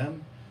on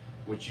them,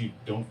 which you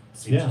don't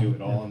seem to do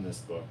at all in this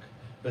book,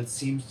 but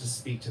seems to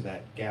speak to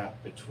that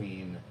gap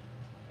between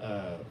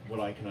what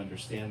I can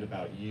understand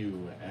about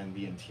you and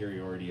the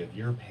interiority of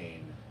your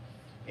pain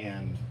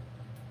and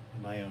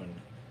my own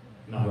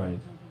not. Right.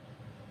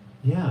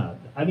 Yeah,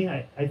 I mean,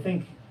 I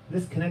think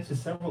this connects to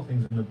several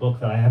things in the book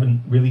that I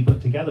haven't really put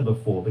together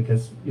before,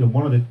 because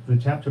one of the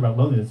chapter about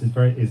loneliness is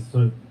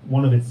sort of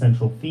one of its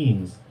central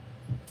themes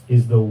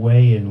is the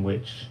way in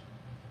which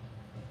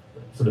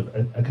sort of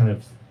a kind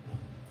of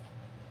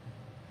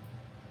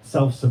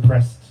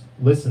self-suppressed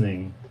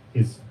listening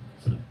is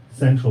sort of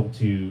central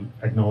to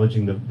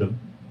acknowledging the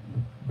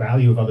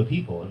value of other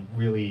people and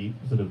really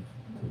sort of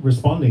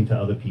responding to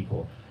other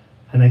people.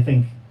 And I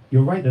think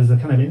you're right, there's a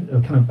kind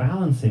of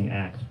balancing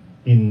act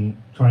in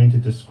trying to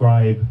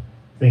describe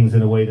things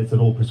in a way that's at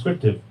all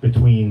prescriptive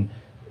between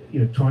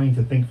trying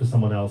to think for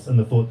someone else and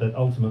the thought that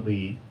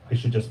ultimately I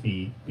should just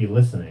be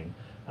listening.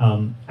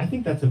 I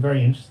think that's a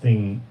very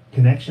interesting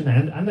connection,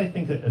 and I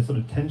think a sort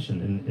of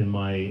tension in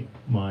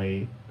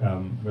my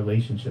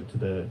relationship to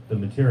the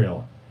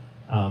material.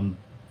 I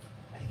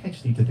think I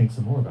just need to think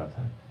some more about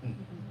that.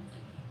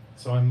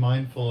 So I'm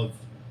mindful of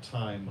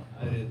time.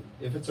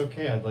 If it's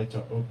okay, I'd like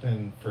to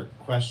open for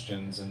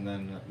questions, and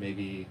then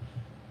maybe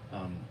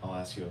I'll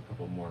ask you a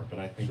couple more, but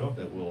I think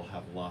that we'll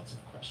have lots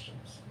of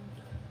questions.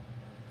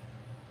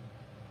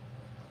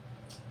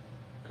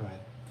 Go ahead.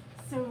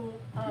 So,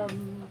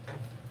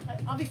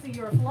 obviously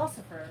you're a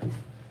philosopher.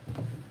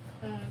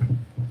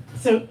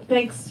 So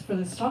thanks for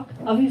this talk.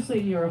 Obviously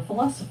you're a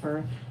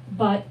philosopher,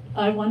 but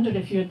I wondered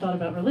if you had thought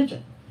about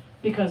religion,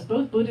 because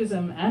both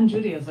Buddhism and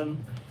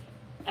Judaism,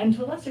 and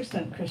to a lesser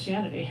extent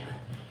Christianity,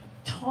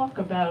 talk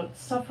about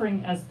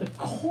suffering as the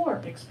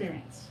core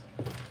experience.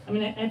 I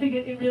mean, I think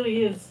it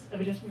really is. I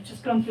mean, we've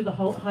just gone through the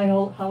high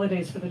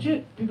holidays for the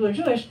people who are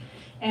Jewish,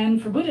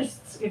 and for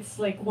Buddhists, it's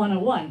like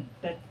 101,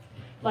 that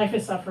life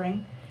is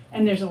suffering,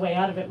 and there's a way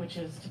out of it, which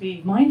is to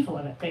be mindful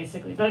of it,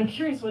 basically. But I'm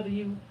curious whether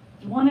you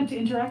wanted to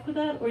interact with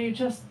that, or you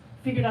just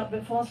figured out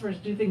that philosophers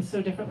do things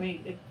so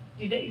differently,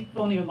 you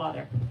won't even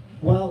bother.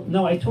 Well,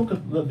 no, I talk a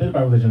bit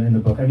about religion in the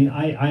book. I mean,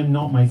 I'm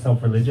not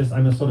myself religious.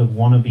 I'm a sort of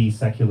wannabe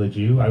secular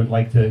Jew. I would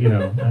like to,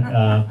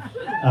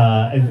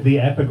 the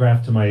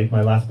epigraph to my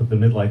last book, the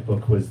midlife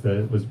book, was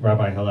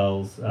Rabbi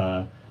Hillel's,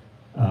 if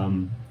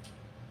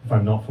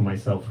I'm not for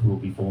myself, who will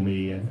be for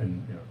me,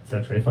 and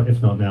etc.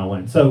 If not now,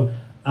 when? So,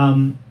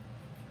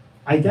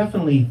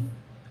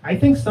 I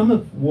think some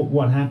of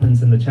what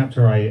happens in the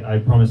chapter I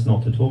promise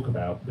not to talk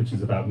about, which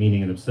is about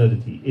meaning and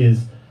absurdity,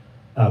 is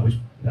which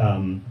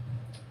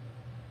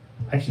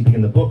actually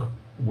begin the book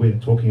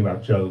with talking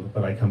about Job,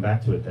 but I come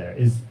back to it there,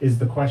 is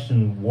the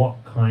question, what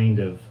kind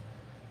of,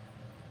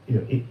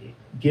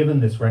 given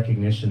this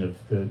recognition of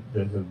the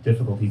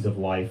difficulties of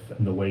life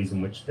and the ways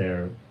in which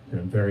they're,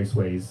 in various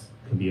ways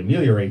can be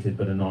ameliorated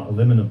but are not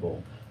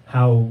eliminable,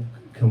 how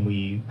can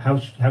we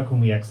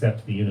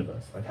accept the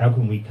universe? Like, how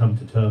can we come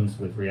to terms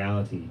with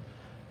reality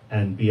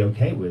and be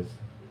okay with,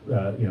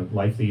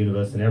 life, the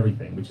universe, and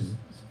everything, which is,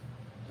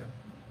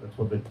 that's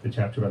what the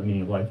chapter about the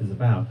meaning of life is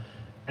about.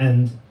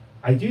 And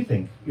I do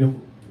think,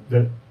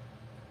 that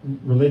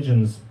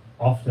religions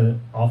often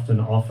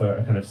offer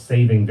a kind of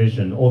saving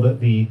vision, or that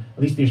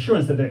at least the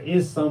assurance that there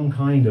is some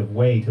kind of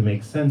way to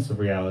make sense of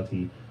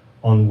reality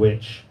on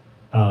which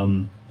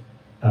you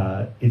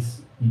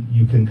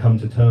can come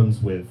to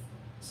terms with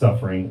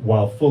suffering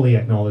while fully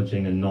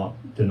acknowledging and not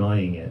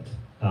denying it.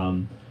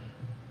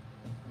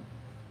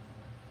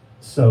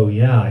 So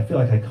yeah, I feel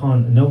like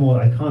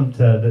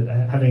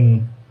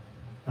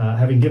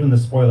having given the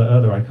spoiler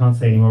earlier, I can't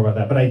say any more about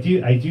that. But I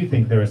do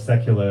think there are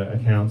secular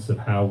accounts of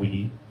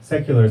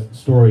secular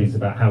stories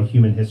about how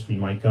human history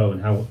might go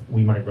and how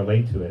we might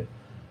relate to it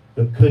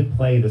that could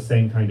play the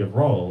same kind of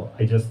role.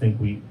 I just think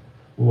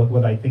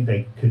what I think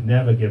they could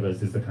never give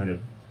us is the kind of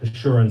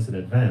assurance in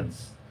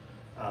advance.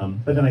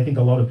 But then I think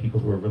a lot of people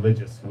who are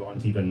religious, who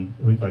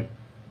like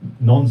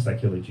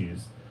non-secular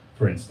Jews,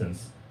 for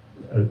instance,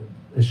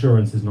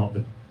 assurance is not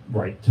the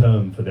right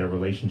term for their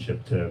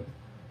relationship to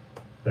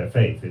their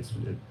faith.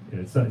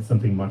 It's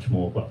something much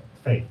more,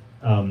 faith.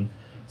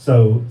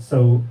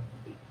 So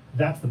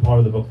that's the part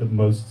of the book that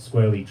most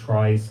squarely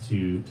tries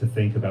to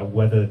think about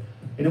whether,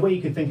 in a way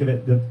you could think of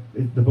it,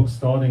 the book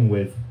starting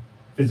with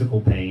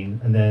physical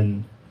pain and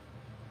then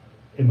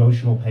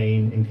emotional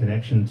pain in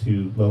connection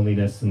to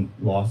loneliness and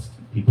lost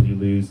people you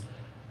lose,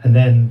 and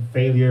then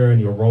failure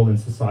and your role in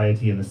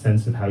society and the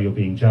sense of how you're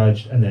being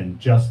judged, and then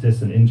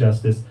justice and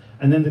injustice.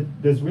 And then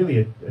there's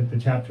really the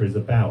chapter is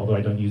about, although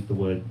I don't use the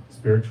word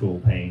spiritual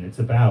pain, it's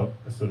about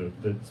a sort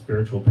of the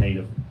spiritual pain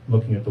of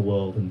looking at the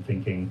world and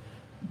thinking,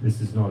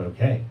 this is not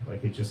okay.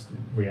 Like,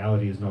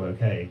 reality is not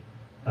okay.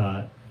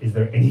 Is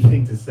there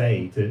anything to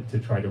say to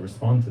try to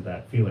respond to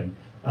that feeling?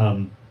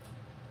 I'm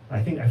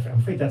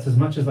afraid that's as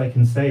much as I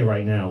can say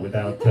right now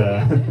without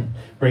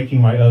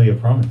breaking my earlier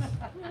promise.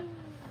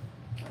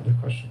 Other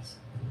questions?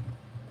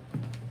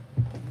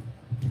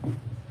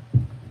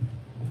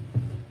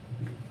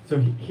 So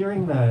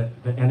hearing the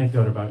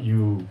anecdote about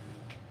you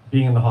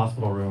being in the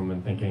hospital room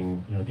and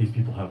thinking, these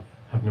people have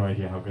no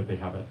idea how good they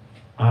have it.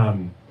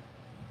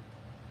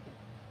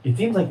 It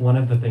seems like one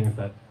of the things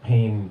that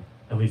pain,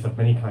 at least of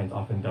many kinds,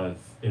 often does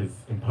is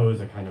impose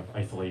a kind of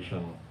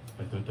isolation.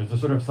 There's a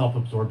sort of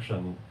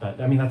self-absorption that's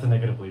a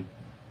negatively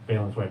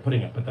valent way of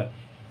putting it, but that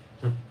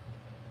sort of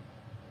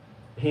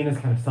pain is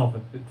kind of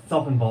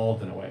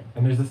self-involved in a way.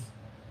 And there's this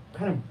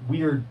kind of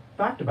weird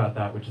fact about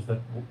that, which is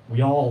that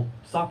we all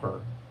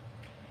suffer.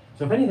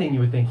 So if anything, you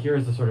would think here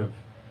is a sort of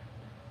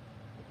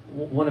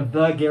one of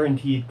the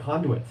guaranteed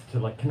conduits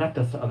to connect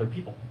us to other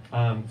people.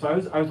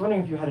 So I was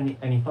wondering if you had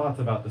any thoughts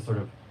about this sort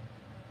of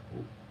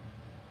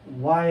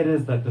why it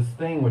is that this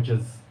thing, which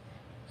is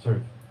sort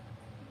of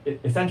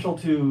essential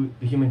to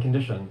the human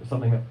condition,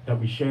 something that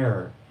we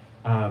share,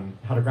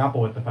 how to grapple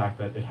with the fact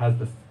that it has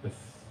this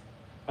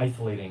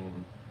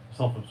isolating,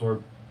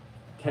 self-absorbed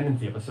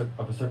tendency of a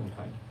certain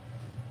kind.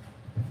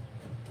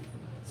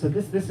 So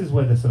this is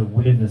where the sort of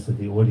weirdness of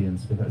the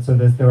audience. So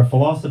there are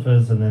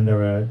philosophers, and then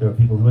there are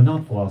people who are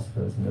not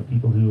philosophers, and there are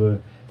people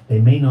who they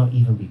may not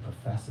even be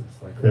professors.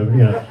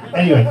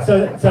 Anyway,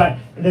 so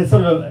there's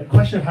sort of a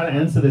question of how to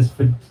answer this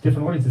for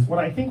different audiences. What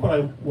I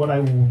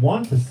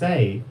want to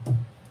say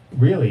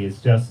really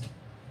is just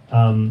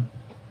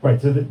right.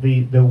 So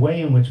the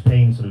way in which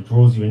pain sort of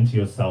draws you into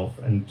yourself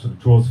and sort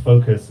of draws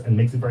focus and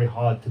makes it very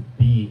hard to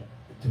be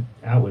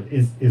outward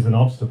is an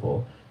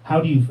obstacle. How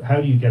do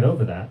you get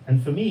over that?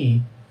 And for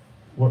me,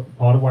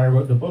 part of why I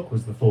wrote the book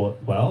was the thought,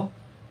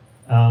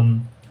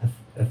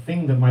 a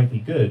thing that might be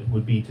good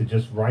would be to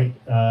just write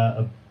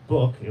a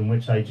book in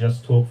which I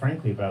just talk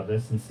frankly about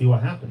this and see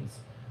what happens.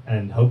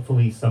 And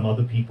hopefully some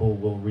other people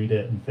will read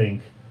it and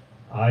think,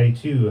 I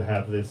too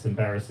have this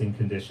embarrassing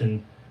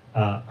condition.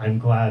 I'm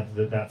glad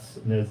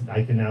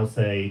I can now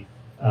say,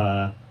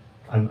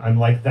 I'm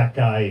like that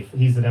guy.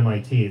 He's at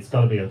MIT. It's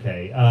got to be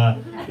okay.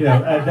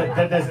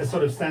 There's a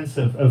sort of sense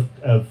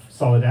of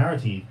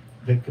solidarity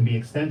that can be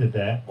extended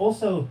there.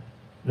 Also,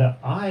 that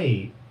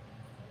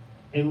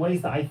in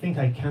ways that I think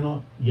I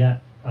cannot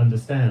yet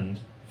understand,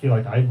 feel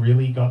like I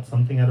really got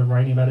something out of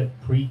writing about it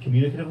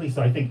pre-communicatively.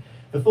 So I think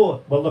the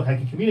thought, I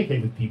can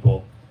communicate with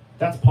people.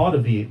 That's part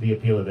of the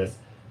appeal of this.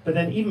 But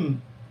then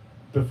even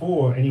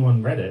before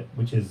anyone read it,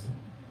 which is,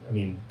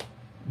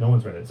 no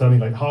one's read it. So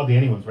hardly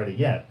anyone's read it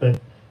yet.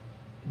 But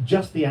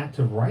just the act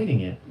of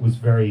writing it was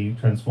very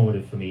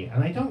transformative for me,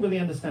 and I don't really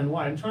understand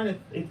why.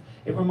 It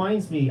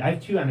reminds me, I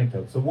have two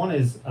anecdotes. So one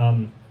is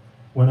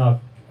when our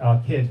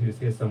kid, who's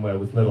here somewhere,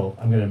 was little,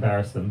 I'm going to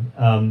embarrass them,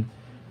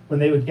 when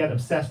they would get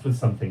obsessed with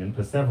something and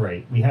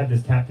perseverate, we had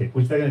this tactic,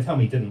 which they're going to tell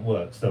me didn't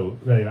work. So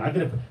really,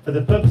 for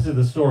the purpose of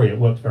the story, it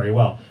worked very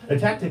well. The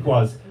tactic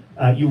was,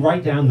 you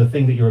write down the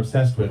thing that you're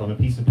obsessed with on a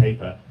piece of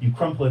paper, you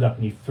crumple it up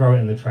and you throw it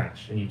in the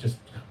trash, and you just...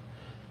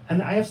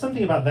 And I have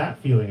something about that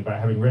feeling about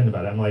having written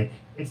about it. I'm like,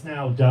 it's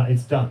now done.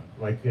 It's done.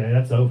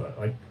 That's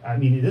over.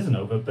 It isn't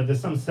over, but there's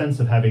some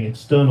sense of having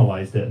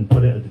externalized it and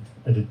put it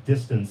at a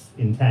distance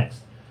in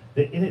text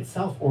that in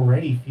itself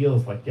already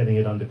feels like getting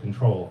it under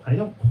control. I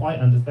don't quite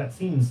understand. That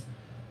seems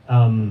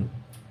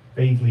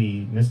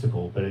vaguely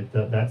mystical, but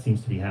that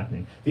seems to be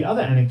happening. The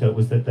other anecdote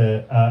was that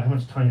how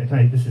much time can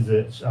I?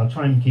 I'll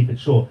try and keep it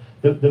short.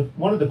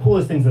 One of the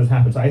coolest things that's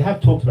happened. So I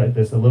have talked about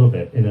this a little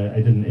bit I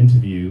did an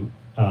interview,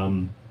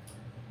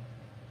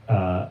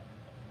 a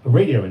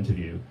radio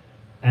interview,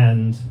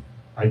 and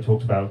I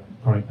talked about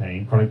chronic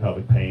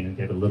pelvic pain, and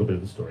gave a little bit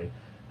of the story.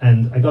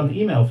 And I got an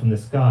email from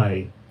this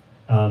guy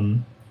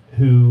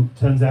who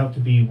turns out to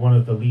be one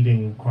of the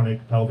leading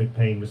chronic pelvic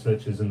pain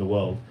researchers in the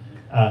world,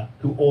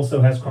 who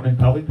also has chronic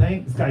pelvic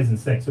pain. This guy's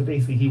insane. So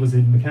basically, he was a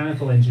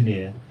mechanical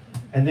engineer,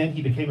 and then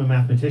he became a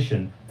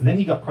mathematician, and then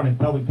he got chronic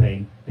pelvic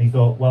pain, and he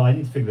thought, well, I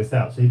need to figure this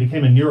out. So he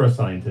became a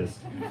neuroscientist,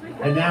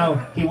 and now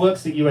he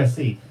works at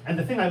USC. And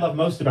the thing I love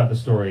most about the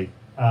story,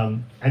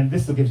 and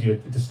this gives you a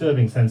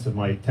disturbing sense of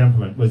my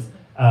temperament, was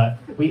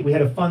we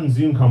had a fun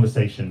Zoom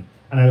conversation,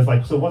 and I was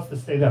like, so what's the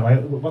state of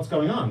that? What's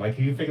going on? Like,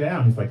 have you figured it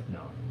out? And he's like,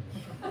 no.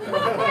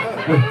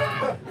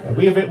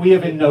 we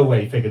have in no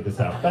way figured this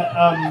out.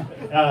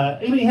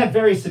 But he had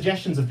various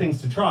suggestions of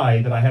things to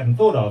try that I hadn't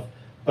thought of,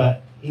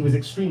 but he was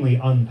extremely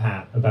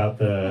unpat about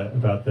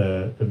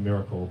the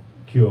miracle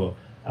cure.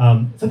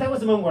 So that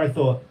was a moment where I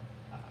thought,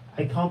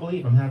 I can't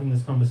believe I'm having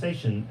this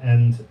conversation.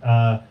 And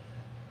I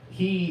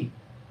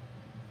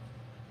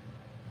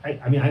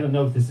mean, I don't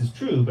know if this is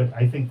true, but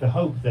I think the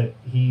hope that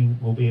he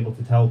will be able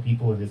to tell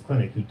people in his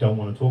clinic who don't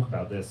want to talk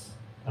about this,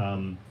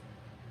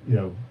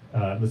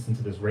 listen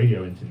to this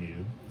radio interview,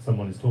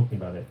 someone is talking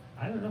about it.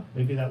 I don't know,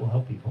 maybe that will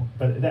help people.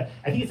 But I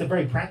think it's a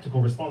very practical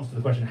response to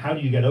the question, how do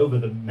you get over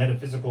the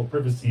metaphysical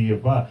privacy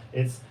of,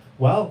 it's,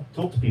 well,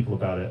 talk to people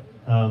about it.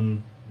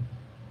 And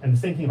the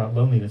same thing about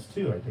loneliness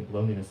too. I think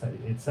loneliness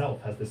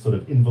itself has this sort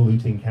of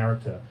involuting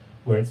character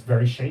where it's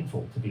very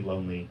shameful to be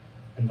lonely.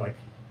 And like,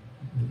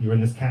 you're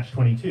in this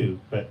catch-22,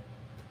 but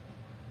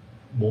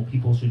more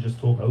people should just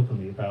talk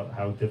openly about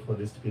how difficult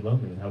it is to be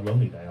lonely and how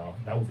lonely they are.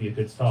 That would be a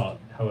good start,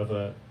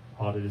 however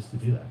hard it is to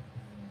do that.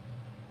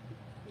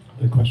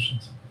 Other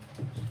questions?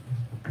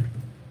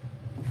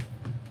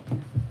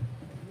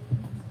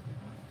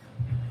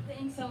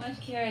 Thanks so much,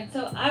 Kieran.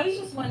 So I was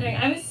just wondering,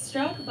 I was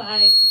struck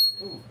by,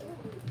 too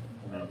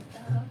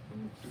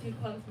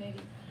close maybe.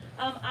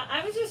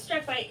 I was just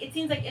struck by, it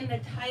seems like in the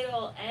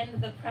title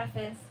and the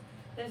preface,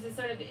 there's a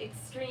sort of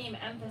extreme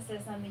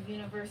emphasis on the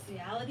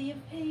universality of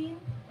pain,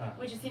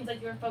 which it seems like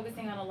you were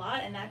focusing on a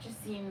lot, and that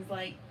just seems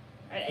like,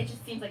 it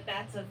just seems like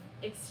that's an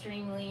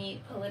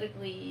extremely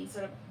politically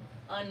sort of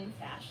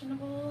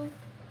unfashionable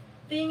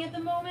thing at the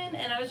moment,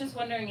 and I was just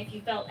wondering if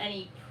you felt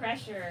any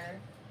pressure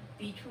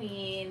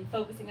between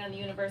focusing on the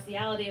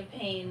universality of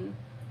pain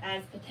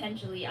as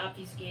potentially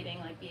obfuscating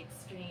like the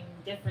extreme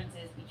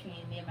differences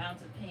between the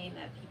amounts of pain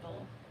that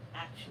people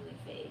actually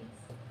face.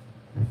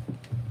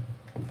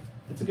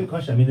 It's a good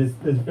question. I mean,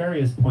 there's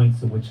various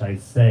points at which I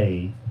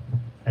say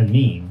and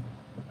mean.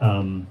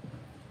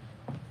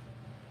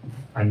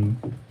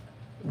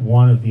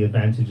 One of the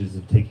advantages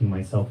of taking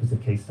myself as a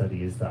case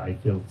study is that I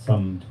feel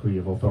some degree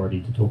of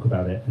authority to talk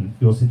about it, and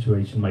your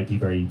situation might be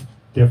very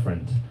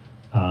different.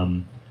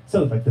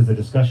 So, like, there's a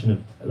discussion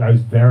of, I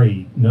was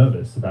very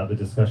nervous about the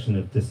discussion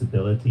of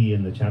disability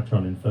in the chapter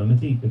on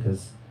infirmity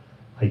because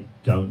I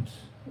don't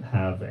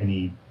have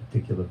any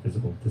particular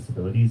physical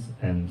disabilities,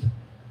 and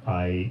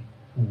I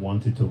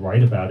wanted to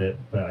write about it,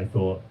 but I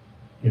thought,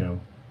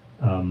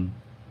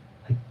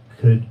 I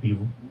could be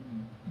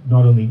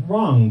not only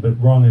wrong, but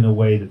wrong in a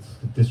way that's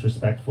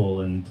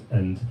disrespectful, and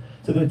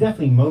so there were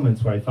definitely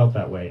moments where I felt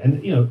that way.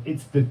 And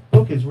the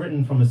book is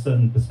written from a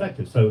certain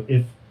perspective. So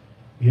if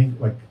you think,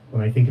 like,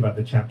 when I think about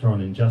the chapter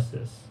on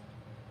injustice,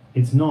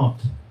 it's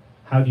not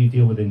how do you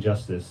deal with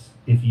injustice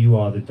if you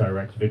are the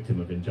direct victim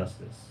of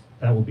injustice.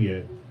 That will be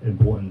an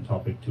important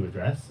topic to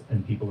address,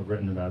 and people have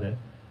written about it.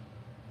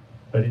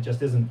 But it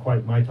just isn't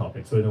quite my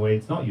topic. So in a way,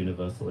 it's not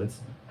universal.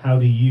 It's how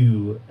do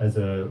you, as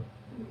a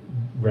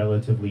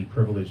relatively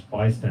privileged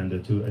bystander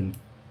to an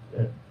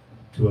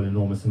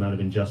enormous amount of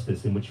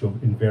injustice in which you're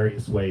in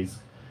various ways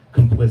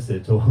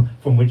complicit, or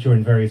from which you're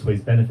in various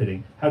ways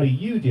benefiting, how do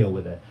you deal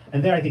with it?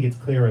 And there I think it's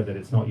clearer that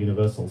it's not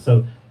universal.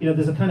 So,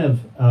 there's a kind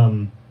of,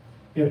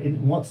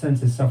 in what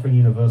sense is suffering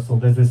universal?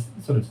 There's this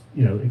sort of,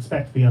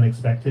 expect the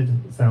unexpected.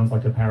 It sounds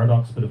like a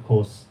paradox, but of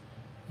course,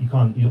 you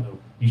can't,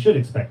 you should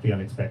expect the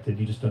unexpected,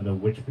 you just don't know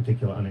which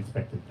particular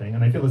unexpected thing.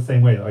 And I feel the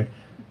same way, like,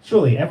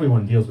 surely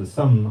everyone deals with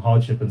some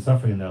hardship and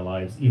suffering in their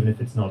lives, even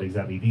if it's not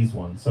exactly these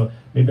ones. So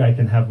maybe I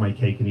can have my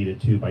cake and eat it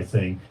too by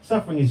saying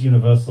suffering is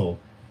universal.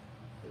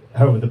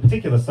 However, the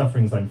particular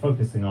sufferings I'm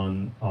focusing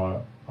on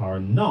are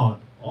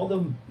not,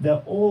 although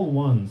they're all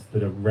ones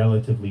that are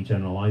relatively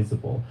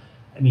generalizable.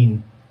 I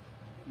mean,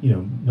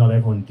 not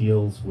everyone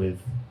deals with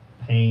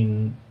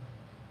pain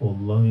or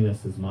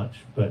loneliness as much,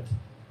 but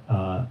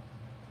I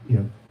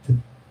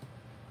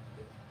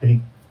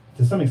think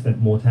to some extent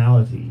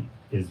mortality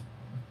is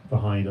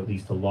behind at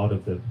least a lot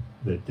of the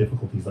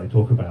difficulties I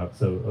talk about.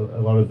 So a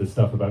lot of the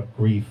stuff about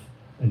grief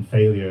and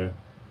failure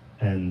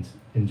and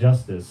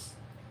injustice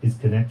is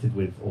connected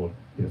with, or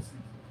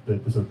the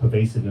sort of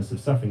pervasiveness of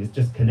suffering is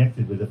just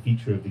connected with a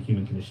feature of the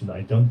human condition that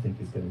I don't think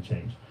is going to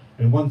change.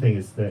 I mean, one thing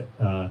is that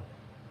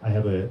I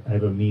have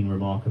a mean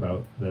remark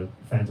about the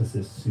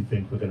fantasists who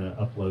think we're going to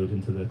upload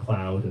into the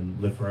cloud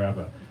and live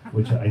forever,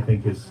 which I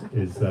think is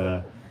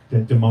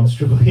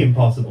demonstrably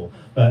impossible.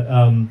 But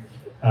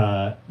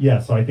yeah,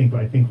 so I think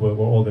we're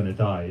all going to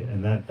die,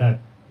 and that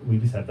we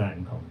just have that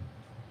in common.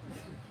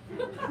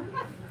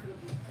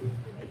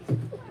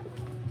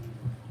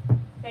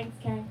 Thanks,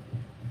 Karen.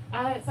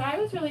 So I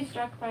was really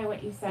struck by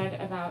what you said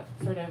about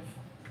sort of,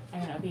 I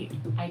don't know, the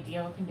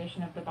ideal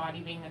condition of the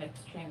body being that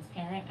it's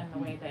transparent and the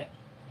way that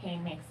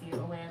pain makes you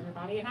aware of your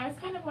body. And I was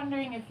kind of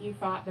wondering if you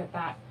thought that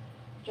that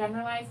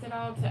generalized at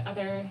all to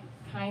other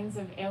kinds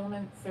of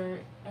ailments or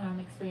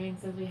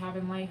experiences we have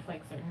in life,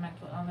 like certain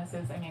mental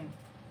illnesses. I mean,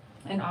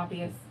 an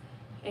obvious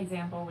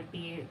example would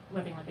be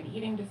living with an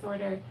eating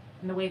disorder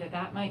and the way that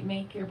that might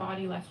make your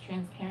body less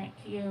transparent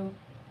to you,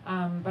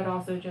 but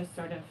also just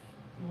sort of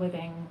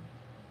living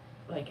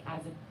like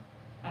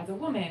as a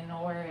woman,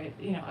 or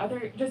you know, other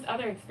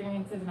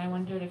experiences. And I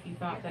wondered if you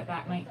thought that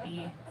that might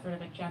be sort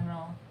of a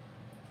general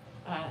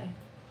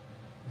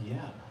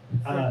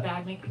sort of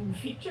bad making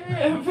feature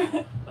of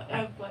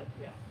like,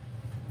 yeah.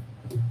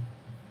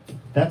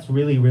 That's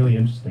really, really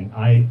interesting.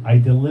 I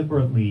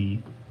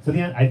deliberately,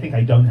 I think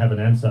I don't have an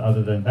answer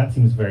other than that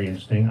seems very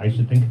interesting. I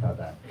should think about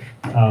that.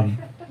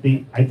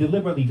 I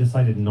deliberately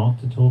decided not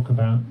to talk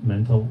about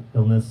mental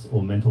illness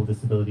or mental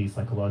disability,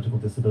 psychological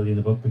disability in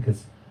the book,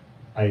 because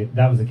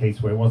that was a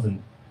case where it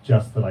wasn't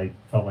just that I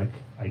felt like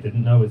I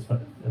didn't know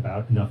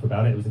enough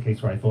about it. It was a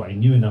case where I thought I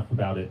knew enough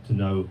about it to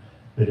know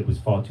that it was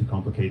far too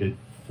complicated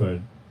for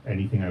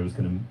anything I was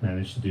going to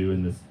manage to do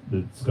in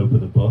the scope of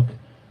the book.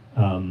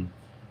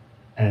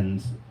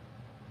 And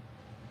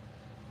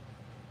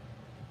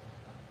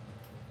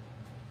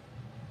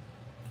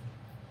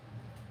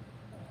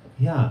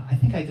yeah, I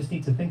think I just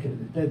need to think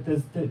that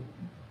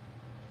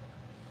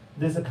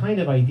there's a kind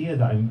of idea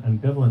that I'm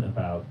ambivalent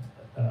about,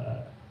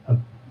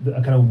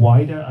 a kind of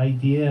wider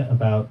idea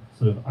about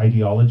sort of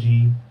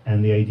ideology,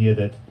 and the idea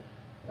that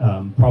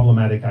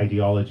problematic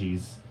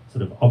ideologies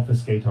sort of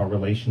obfuscate our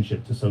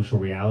relationship to social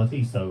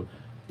reality. So,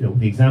 you know,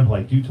 the example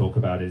I do talk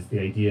about is the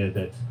idea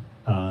that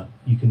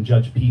you can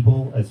judge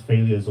people as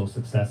failures or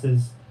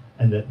successes,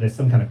 and that there's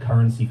some kind of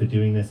currency for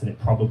doing this, and it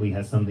probably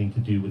has something to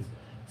do with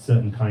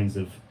certain kinds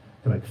of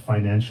like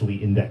financially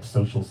indexed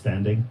social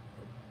standing.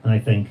 And I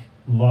think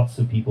lots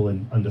of people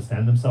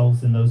understand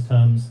themselves in those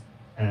terms,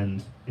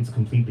 and it's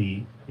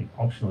completely, I think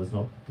optional is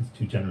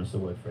too generous a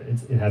word for it.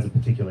 It has a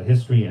particular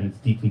history, and it's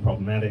deeply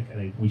problematic,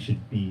 and we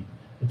should be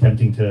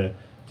attempting to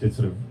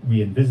sort of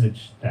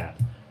re-envisage that.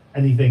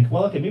 And you think,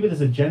 well, okay, maybe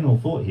there's a general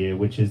thought here,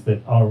 which is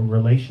that our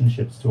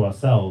relationships to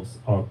ourselves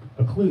are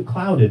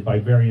clouded by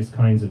various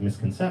kinds of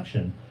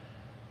misconception.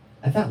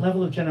 At that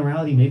level of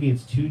generality, maybe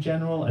it's too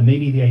general, and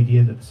maybe the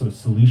idea that the sort of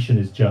solution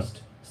is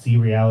just see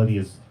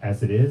reality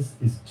as it is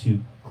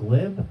too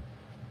glib.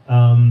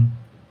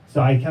 So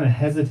I kind of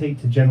hesitate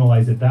to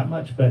generalize it that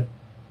much, but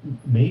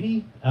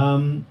maybe.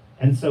 And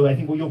so I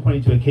think what you're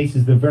pointing to are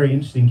cases, they're very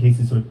interesting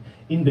cases, sort of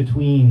in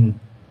between,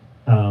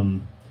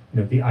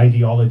 the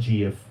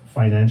ideology of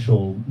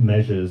financial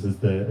measures as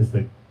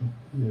the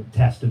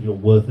test of your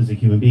worth as a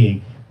human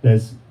being.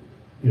 There's,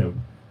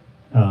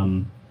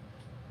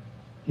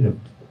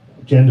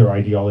 gender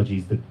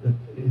ideologies that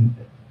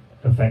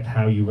affect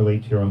how you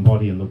relate to your own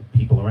body and the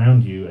people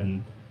around you,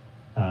 and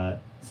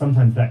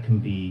sometimes that can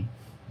be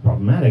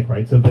problematic,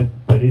 right? So, but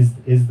is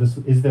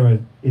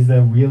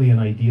there really an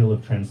ideal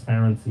of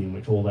transparency in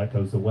which all that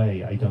goes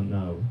away? I don't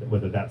know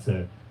whether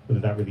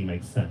that really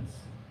makes sense.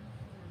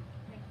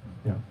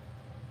 Yeah.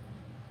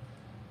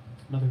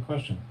 Another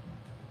question.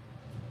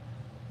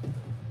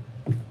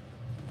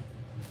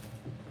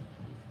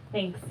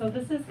 Thanks. So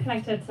this is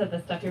connected to the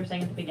stuff you were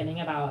saying at the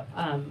beginning about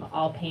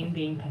all pain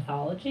being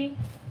pathology.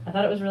 I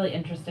thought it was really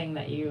interesting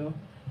that you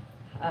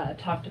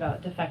talked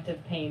about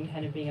defective pain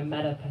kind of being a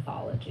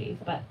meta-pathology,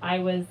 but I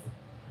was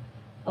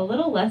a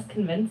little less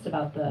convinced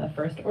about the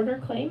first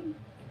order claim,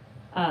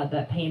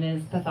 that pain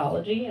is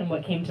pathology, and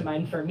what came to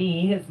mind for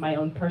me is my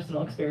own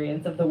personal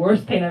experience of the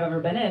worst pain I've ever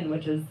been in,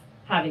 which is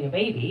having a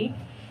baby.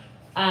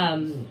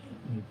 And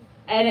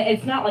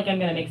it's not like I'm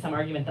going to make some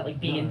argument that like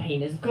being in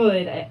pain is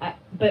good,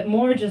 but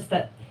more just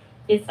that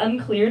it's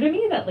unclear to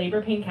me that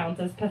labor pain counts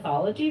as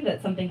pathology,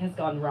 that something has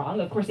gone wrong.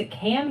 Of course, it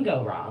can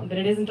go wrong, but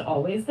it isn't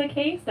always the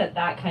case that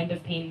that kind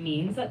of pain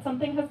means that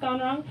something has gone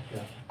wrong.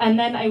 Yeah. And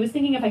then I was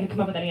thinking if I could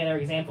come up with any other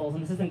examples,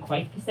 and this isn't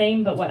quite the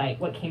same, but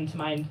what came to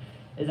mind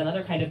is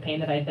another kind of pain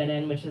that I've been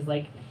in, which is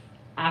like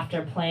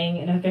after playing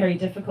in a very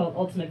difficult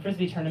ultimate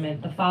frisbee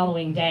tournament, the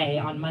following day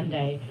on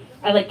Monday,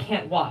 I like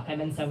can't walk. I'm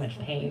in so much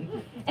pain.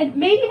 And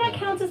maybe that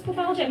counts as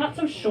pathology. I'm not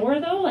so sure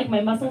though. Like my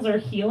muscles are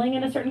healing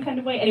in a certain kind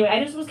of way. Anyway,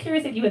 I just was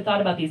curious if you had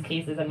thought about these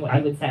cases and what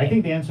you would say. I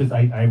think the answer is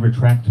I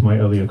retract my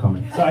earlier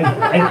comment. So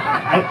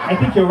I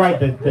think you're right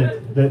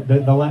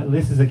that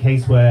this is a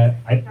case where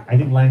I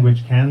think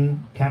language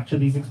can capture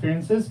these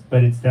experiences,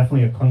 but it's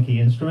definitely a clunky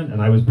instrument,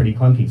 and I was pretty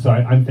clunky. So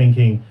I'm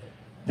thinking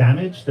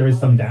damage. There is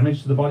some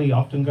damage to the body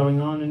often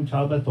going on in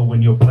childbirth, or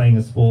when you're playing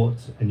a sport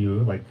and you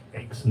like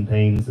aches and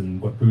pains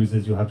and what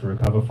bruises you'll have to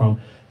recover from.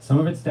 Some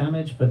of it's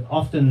damage, but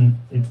often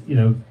it's,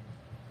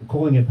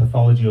 calling it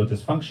pathology or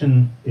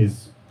dysfunction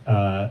is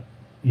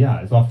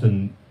is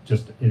often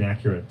just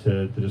inaccurate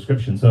to the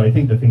description. So I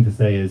think the thing to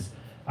say is,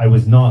 I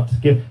was not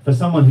for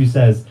someone who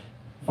says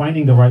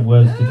finding the right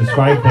words to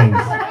describe things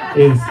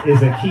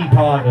is a key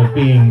part of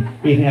being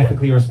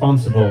ethically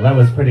responsible. That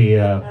was pretty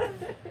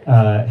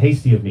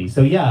hasty of me.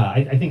 So yeah,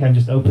 I think I'm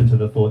just open to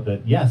the thought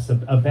that yes,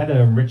 a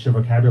better, richer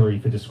vocabulary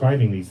for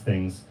describing these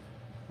things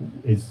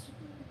is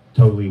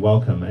totally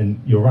welcome.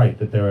 And you're right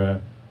that there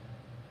are,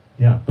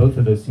 both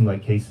of those seem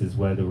like cases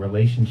where the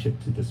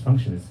relationship to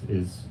dysfunction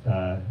is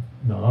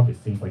not obvious.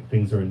 Seems like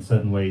things are in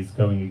certain ways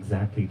going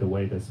exactly the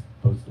way they're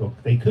supposed to, or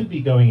they could be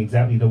going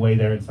exactly the way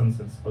they're in some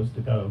sense supposed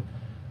to go.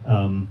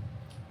 I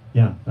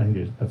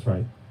think that's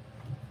right.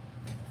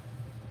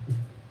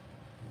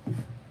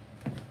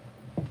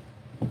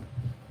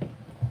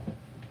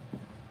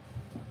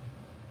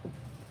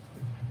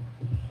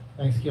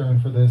 Thanks,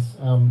 Kieran, for this.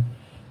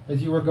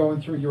 As you were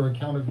going through your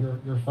account of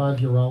your 5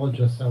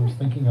 urologists, I was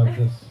thinking of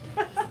this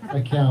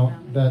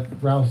account that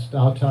Rouse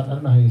Douthat, I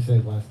don't know how you say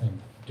his last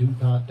name,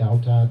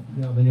 Douthat,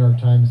 the New York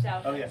Times.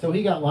 Oh, yeah. So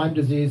he got Lyme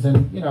disease,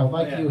 and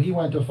you, he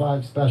went to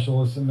 5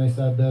 specialists, and they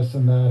said this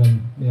and that,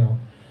 and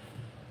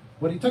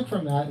what he took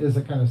from that is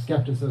a kind of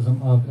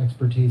skepticism of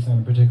expertise, and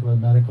in particular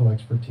medical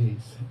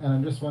expertise. And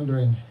I'm just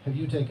wondering, have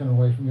you taken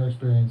away from your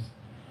experience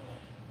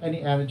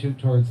any attitude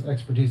towards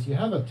expertise? You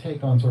have a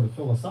take on sort of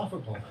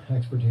philosophical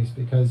expertise,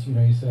 because you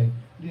say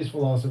these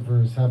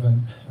philosophers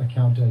haven't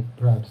accounted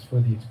perhaps for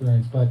the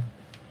experience, but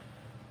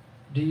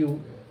have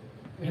you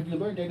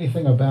learned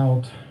anything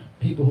about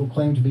people who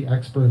claim to be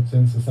experts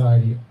in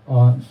society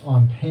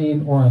on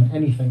pain or on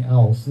anything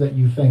else that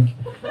you think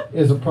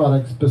is a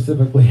product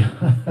specifically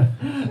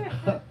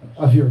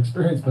of your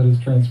experience but is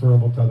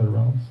transferable to other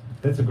realms?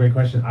 That's a great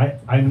question.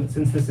 I'm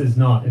since this is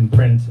not in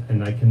print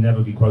and I can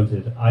never be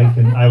quoted, I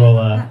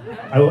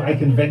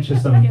can venture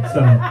some.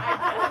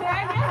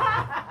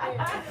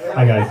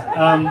 Hi guys.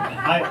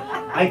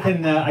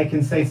 I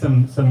can say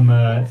some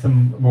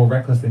more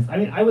reckless things. I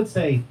mean, I would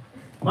say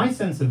my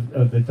sense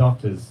of the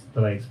doctors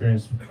that I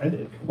experienced,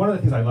 and one of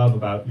the things I love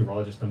about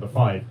urologist number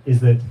 5 is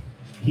that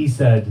he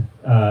said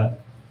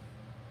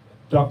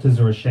doctors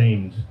are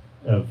ashamed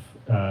of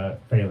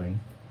failing,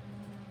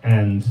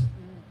 and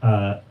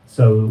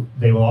so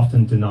they will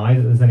often deny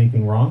that there's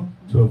anything wrong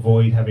to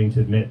avoid having to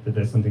admit that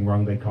there's something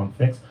wrong they can't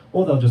fix,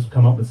 or they'll just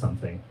come up with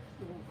something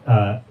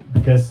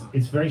because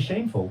it's very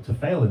shameful to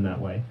fail in that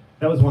way.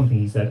 That was one thing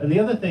he said. And the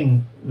other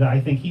thing that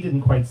I think he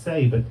didn't quite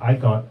say, but I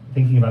got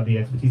thinking about the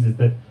expertise, is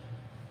that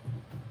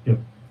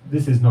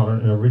this is not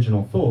an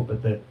original thought,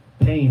 but that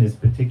pain is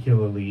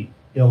particularly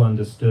ill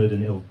understood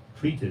and ill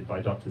treated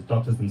by doctors.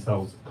 Doctors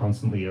themselves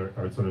constantly are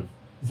sort of,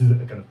 this is a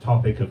kind of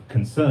topic of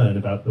concern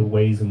about the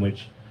ways in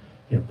which,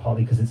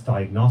 partly because it's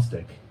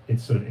diagnostic,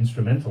 it's sort of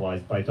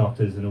instrumentalized by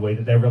doctors in a way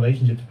that their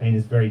relationship to pain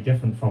is very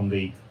different from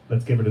the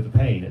let's get rid of the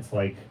pain. It's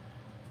like,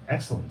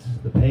 excellent,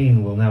 the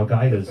pain will now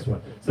guide us.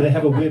 So they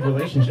have a weird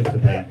relationship to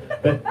pain.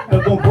 But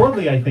more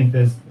broadly, I think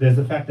there's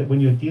the fact that when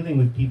you're dealing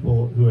with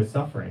people who are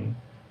suffering,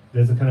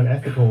 there's a kind of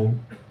ethical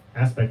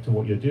aspect to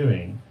what you're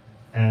doing.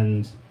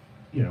 And,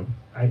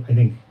 I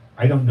think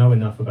I don't know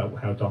enough about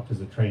how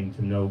doctors are trained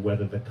to know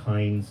whether the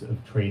kinds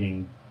of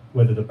training,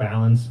 whether the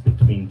balance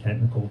between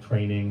technical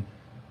training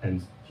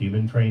and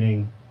human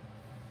training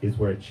is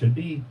where it should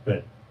be.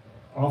 But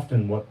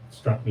often what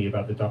struck me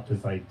about the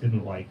doctors I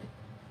didn't like,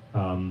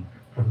 or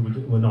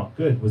who were not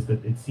good, was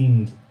that it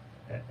seemed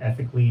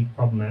ethically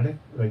problematic.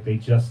 Like they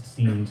just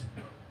seemed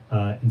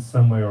in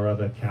some way or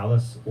other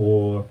callous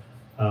or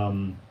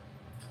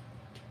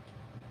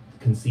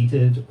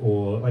conceited,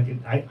 or like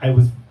I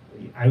was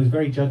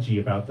very judgy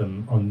about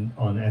them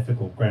on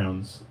ethical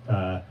grounds,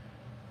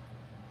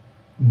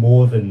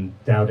 more than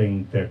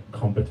doubting their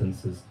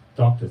competence as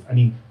doctors. I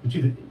mean,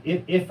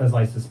 if as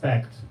I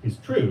suspect is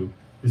true,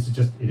 this is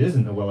just, it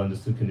isn't a well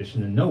understood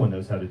condition and no one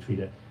knows how to treat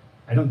it.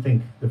 I don't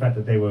think the fact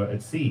that they were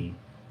at sea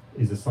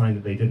is a sign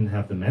that they didn't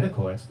have the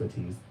medical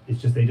expertise.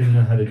 It's just they didn't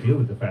know how to deal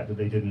with the fact that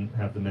they didn't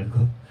have the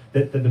medical,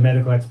 that the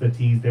medical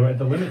expertise, they were at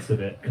the limits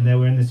of it, and they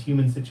were in this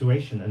human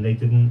situation, and they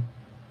didn't,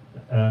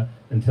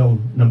 until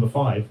number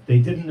 5, they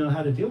didn't know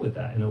how to deal with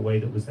that in a way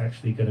that was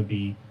actually going to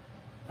be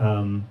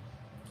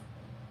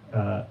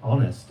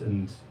honest,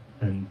 and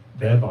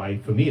thereby,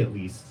 for me at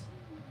least,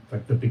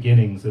 like the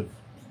beginnings of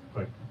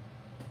like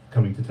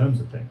coming to terms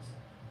with things.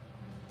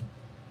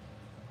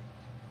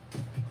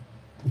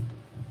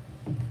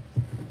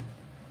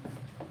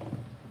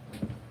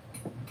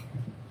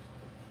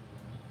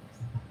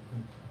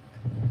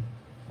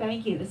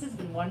 Thank you. This has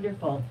been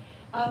wonderful.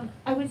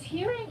 I was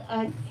hearing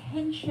a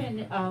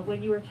tension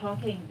when you were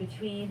talking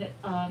between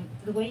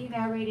the way you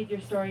narrated your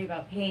story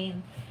about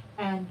pain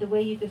and the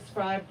way you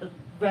described the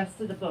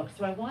rest of the book.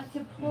 So I want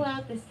to pull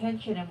out this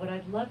tension, and what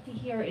I'd love to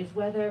hear is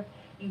whether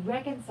you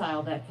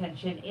reconcile that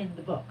tension in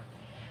the book.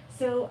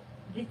 So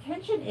the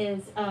tension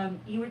is,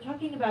 you were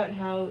talking about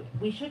how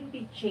we shouldn't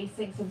be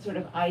chasing some sort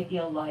of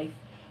ideal life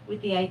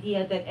with the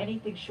idea that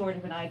anything short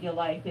of an ideal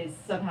life is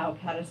somehow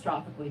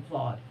catastrophically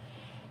flawed.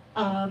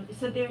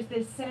 So there's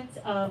this sense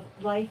of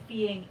life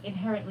being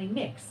inherently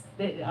mixed,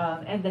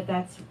 and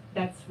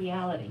that's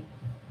reality.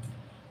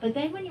 But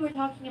then when you were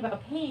talking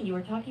about pain, you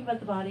were talking about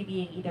the body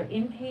being either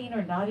in pain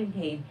or not in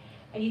pain,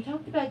 and you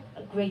talked about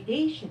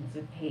gradations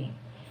of pain.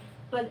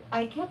 But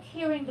I kept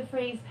hearing the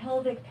phrase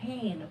pelvic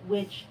pain,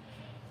 which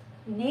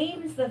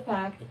names the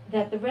fact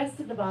that the rest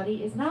of the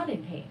body is not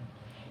in pain.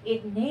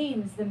 It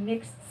names the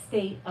mixed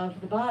state of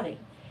the body.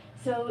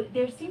 So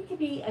there seemed to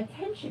be a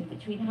tension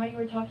between how you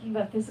were talking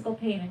about physical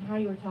pain and how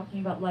you were talking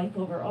about life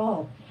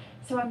overall.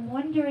 So I'm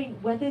wondering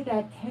whether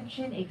that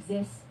tension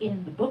exists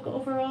in the book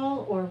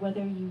overall or whether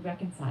you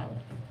reconcile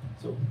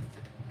it. So,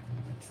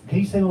 can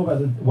you say more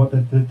about what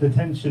the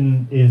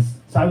tension is?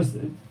 So I was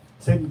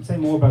say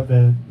more about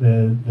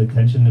the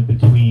tension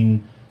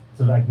between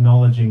sort of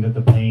acknowledging that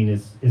the pain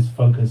is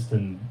focused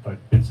and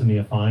like bits of me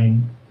are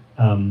fine.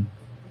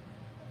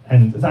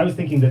 And as I was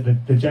thinking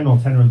that the general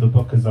tenor of the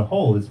book as a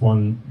whole is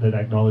one that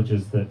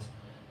acknowledges that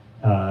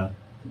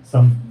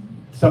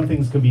some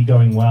things can be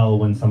going well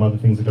when some other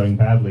things are going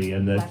badly,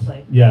 and that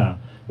Exactly. Yeah,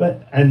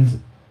 but I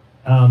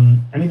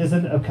mean there's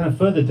a kind of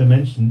further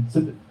dimension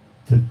to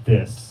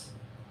this,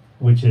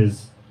 which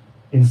is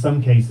in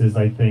some cases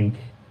I think,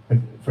 like,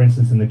 for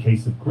instance in the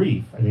case of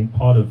grief, I think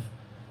part of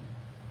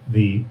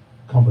the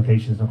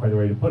complication is not quite the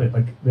way to put it,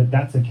 like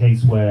that's a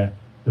case where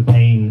the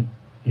pain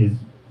is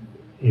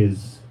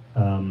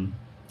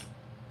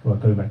well,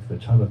 going back to the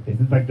childbirth case,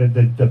 like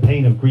the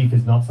pain of grief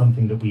is not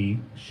something that we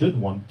should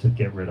want to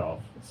get rid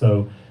of.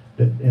 So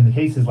in the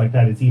cases like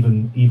that, it's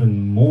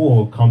even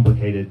more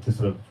complicated to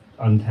sort of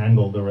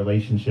untangle the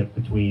relationship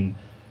between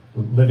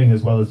living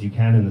as well as you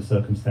can in the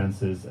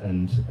circumstances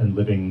and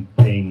living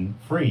pain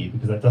free,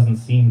 because that doesn't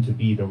seem to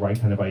be the right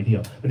kind of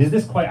ideal. But is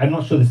this quite, I'm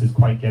not sure this is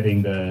quite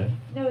getting the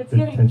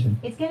tension.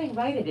 It's getting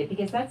right at it,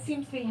 because that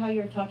seems to be how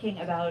you're talking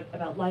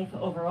about life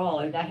overall.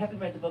 And I haven't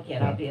read the book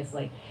yet, Yeah.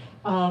 obviously.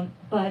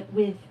 But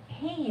with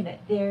pain,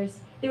 there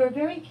are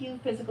very few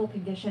physical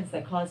conditions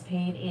that cause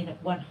pain in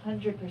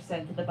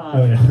 100% of the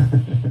body. Oh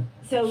yeah.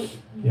 So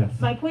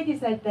Yes. my point is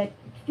that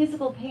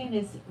physical pain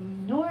is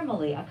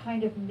normally a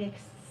kind of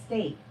mixed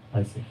state.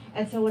 I see.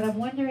 And so what I'm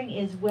wondering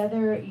is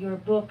whether your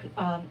book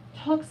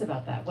talks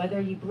about that, whether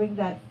you bring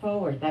that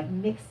forward, that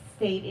mixed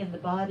state in the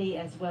body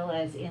as well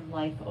as in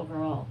life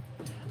overall.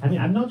 I mean,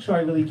 I'm not sure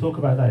I really talk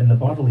about that in the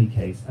bodily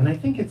case, and I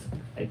think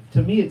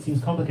to me it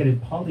seems complicated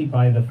partly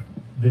by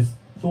this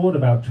thought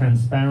about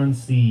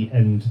transparency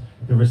and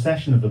the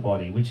recession of the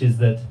body, which is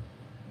that,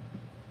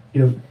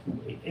 you know,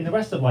 in the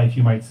rest of life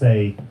you might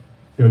say,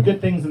 there are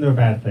good things and there are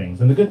bad things,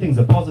 and the good things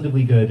are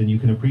positively good and you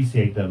can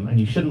appreciate them, and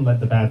you shouldn't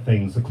let the bad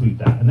things occlude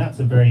that. And that's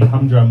a very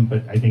humdrum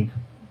but I think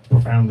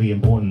profoundly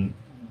important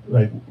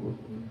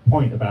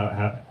point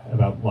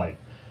about life.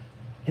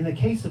 In the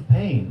case of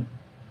pain,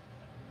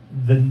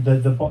 the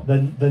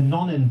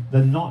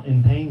not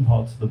in pain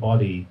parts of the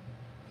body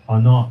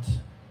are not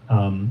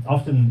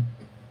often,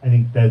 I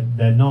think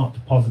they're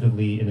not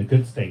positively in a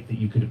good state that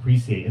you could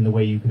appreciate in the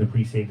way you can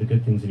appreciate the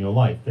good things in your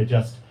life. They're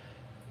just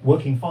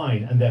working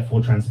fine and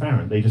therefore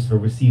transparent. They just sort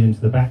of recede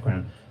into the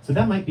background. So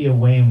that might be a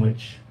way in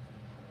which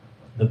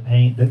the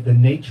pain, the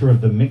nature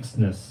of the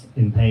mixedness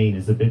in pain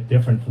is a bit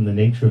different from the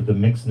nature of the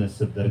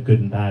mixedness of the good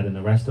and bad in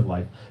the rest of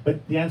life.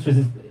 But the answer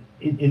is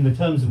in the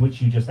terms in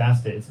which you just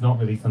asked it, it's not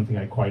really something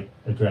I quite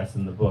address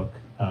in the book.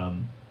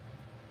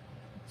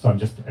 So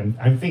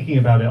I'm thinking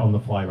about it on the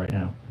fly right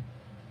now.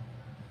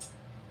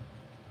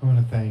 I want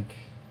to thank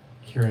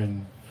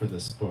Kieran for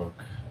this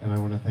book, and I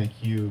want to thank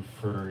you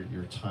for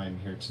your time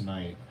here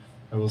tonight.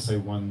 I will say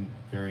one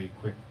very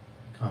quick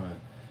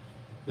comment,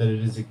 that it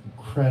is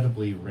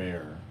incredibly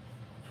rare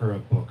for a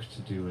book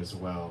to do as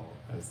well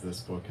as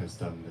this book has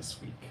done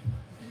this week,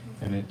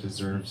 and it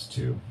deserves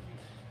to.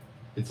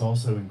 It's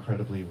also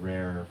incredibly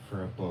rare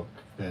for a book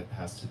that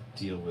has to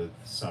deal with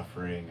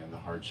suffering and the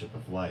hardship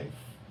of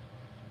life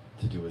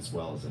to do as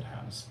well as it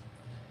has.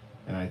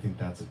 And I think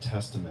that's a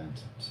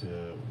testament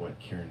to what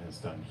Kieran has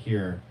done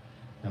here,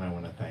 and I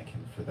want to thank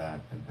him for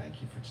that, and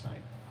thank you for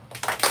tonight.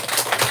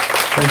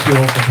 Thank you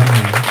all for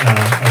coming.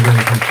 I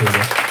really appreciate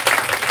it.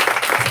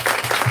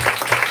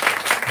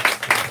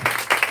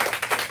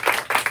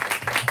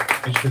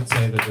 I should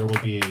say that there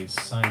will be a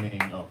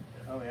signing.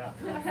 Oh yeah.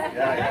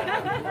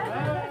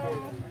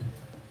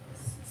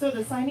 So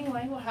the signing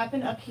line will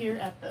happen up here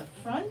at the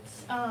front.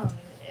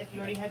 If you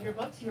already have your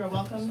books, you are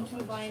welcome to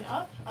line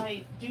up.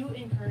 I do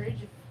encourage,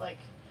 if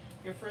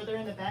you're further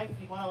in the back, if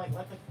you want to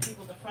let the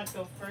people at the front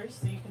go first,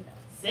 so you can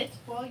sit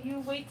while you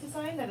wait to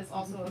sign. That is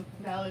also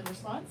a valid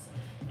response.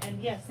 And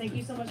yes, thank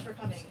you so much for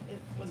coming. It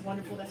was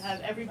wonderful to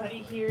have everybody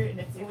here, and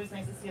it's always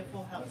nice to see a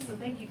full house. So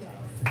thank you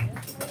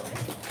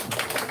guys.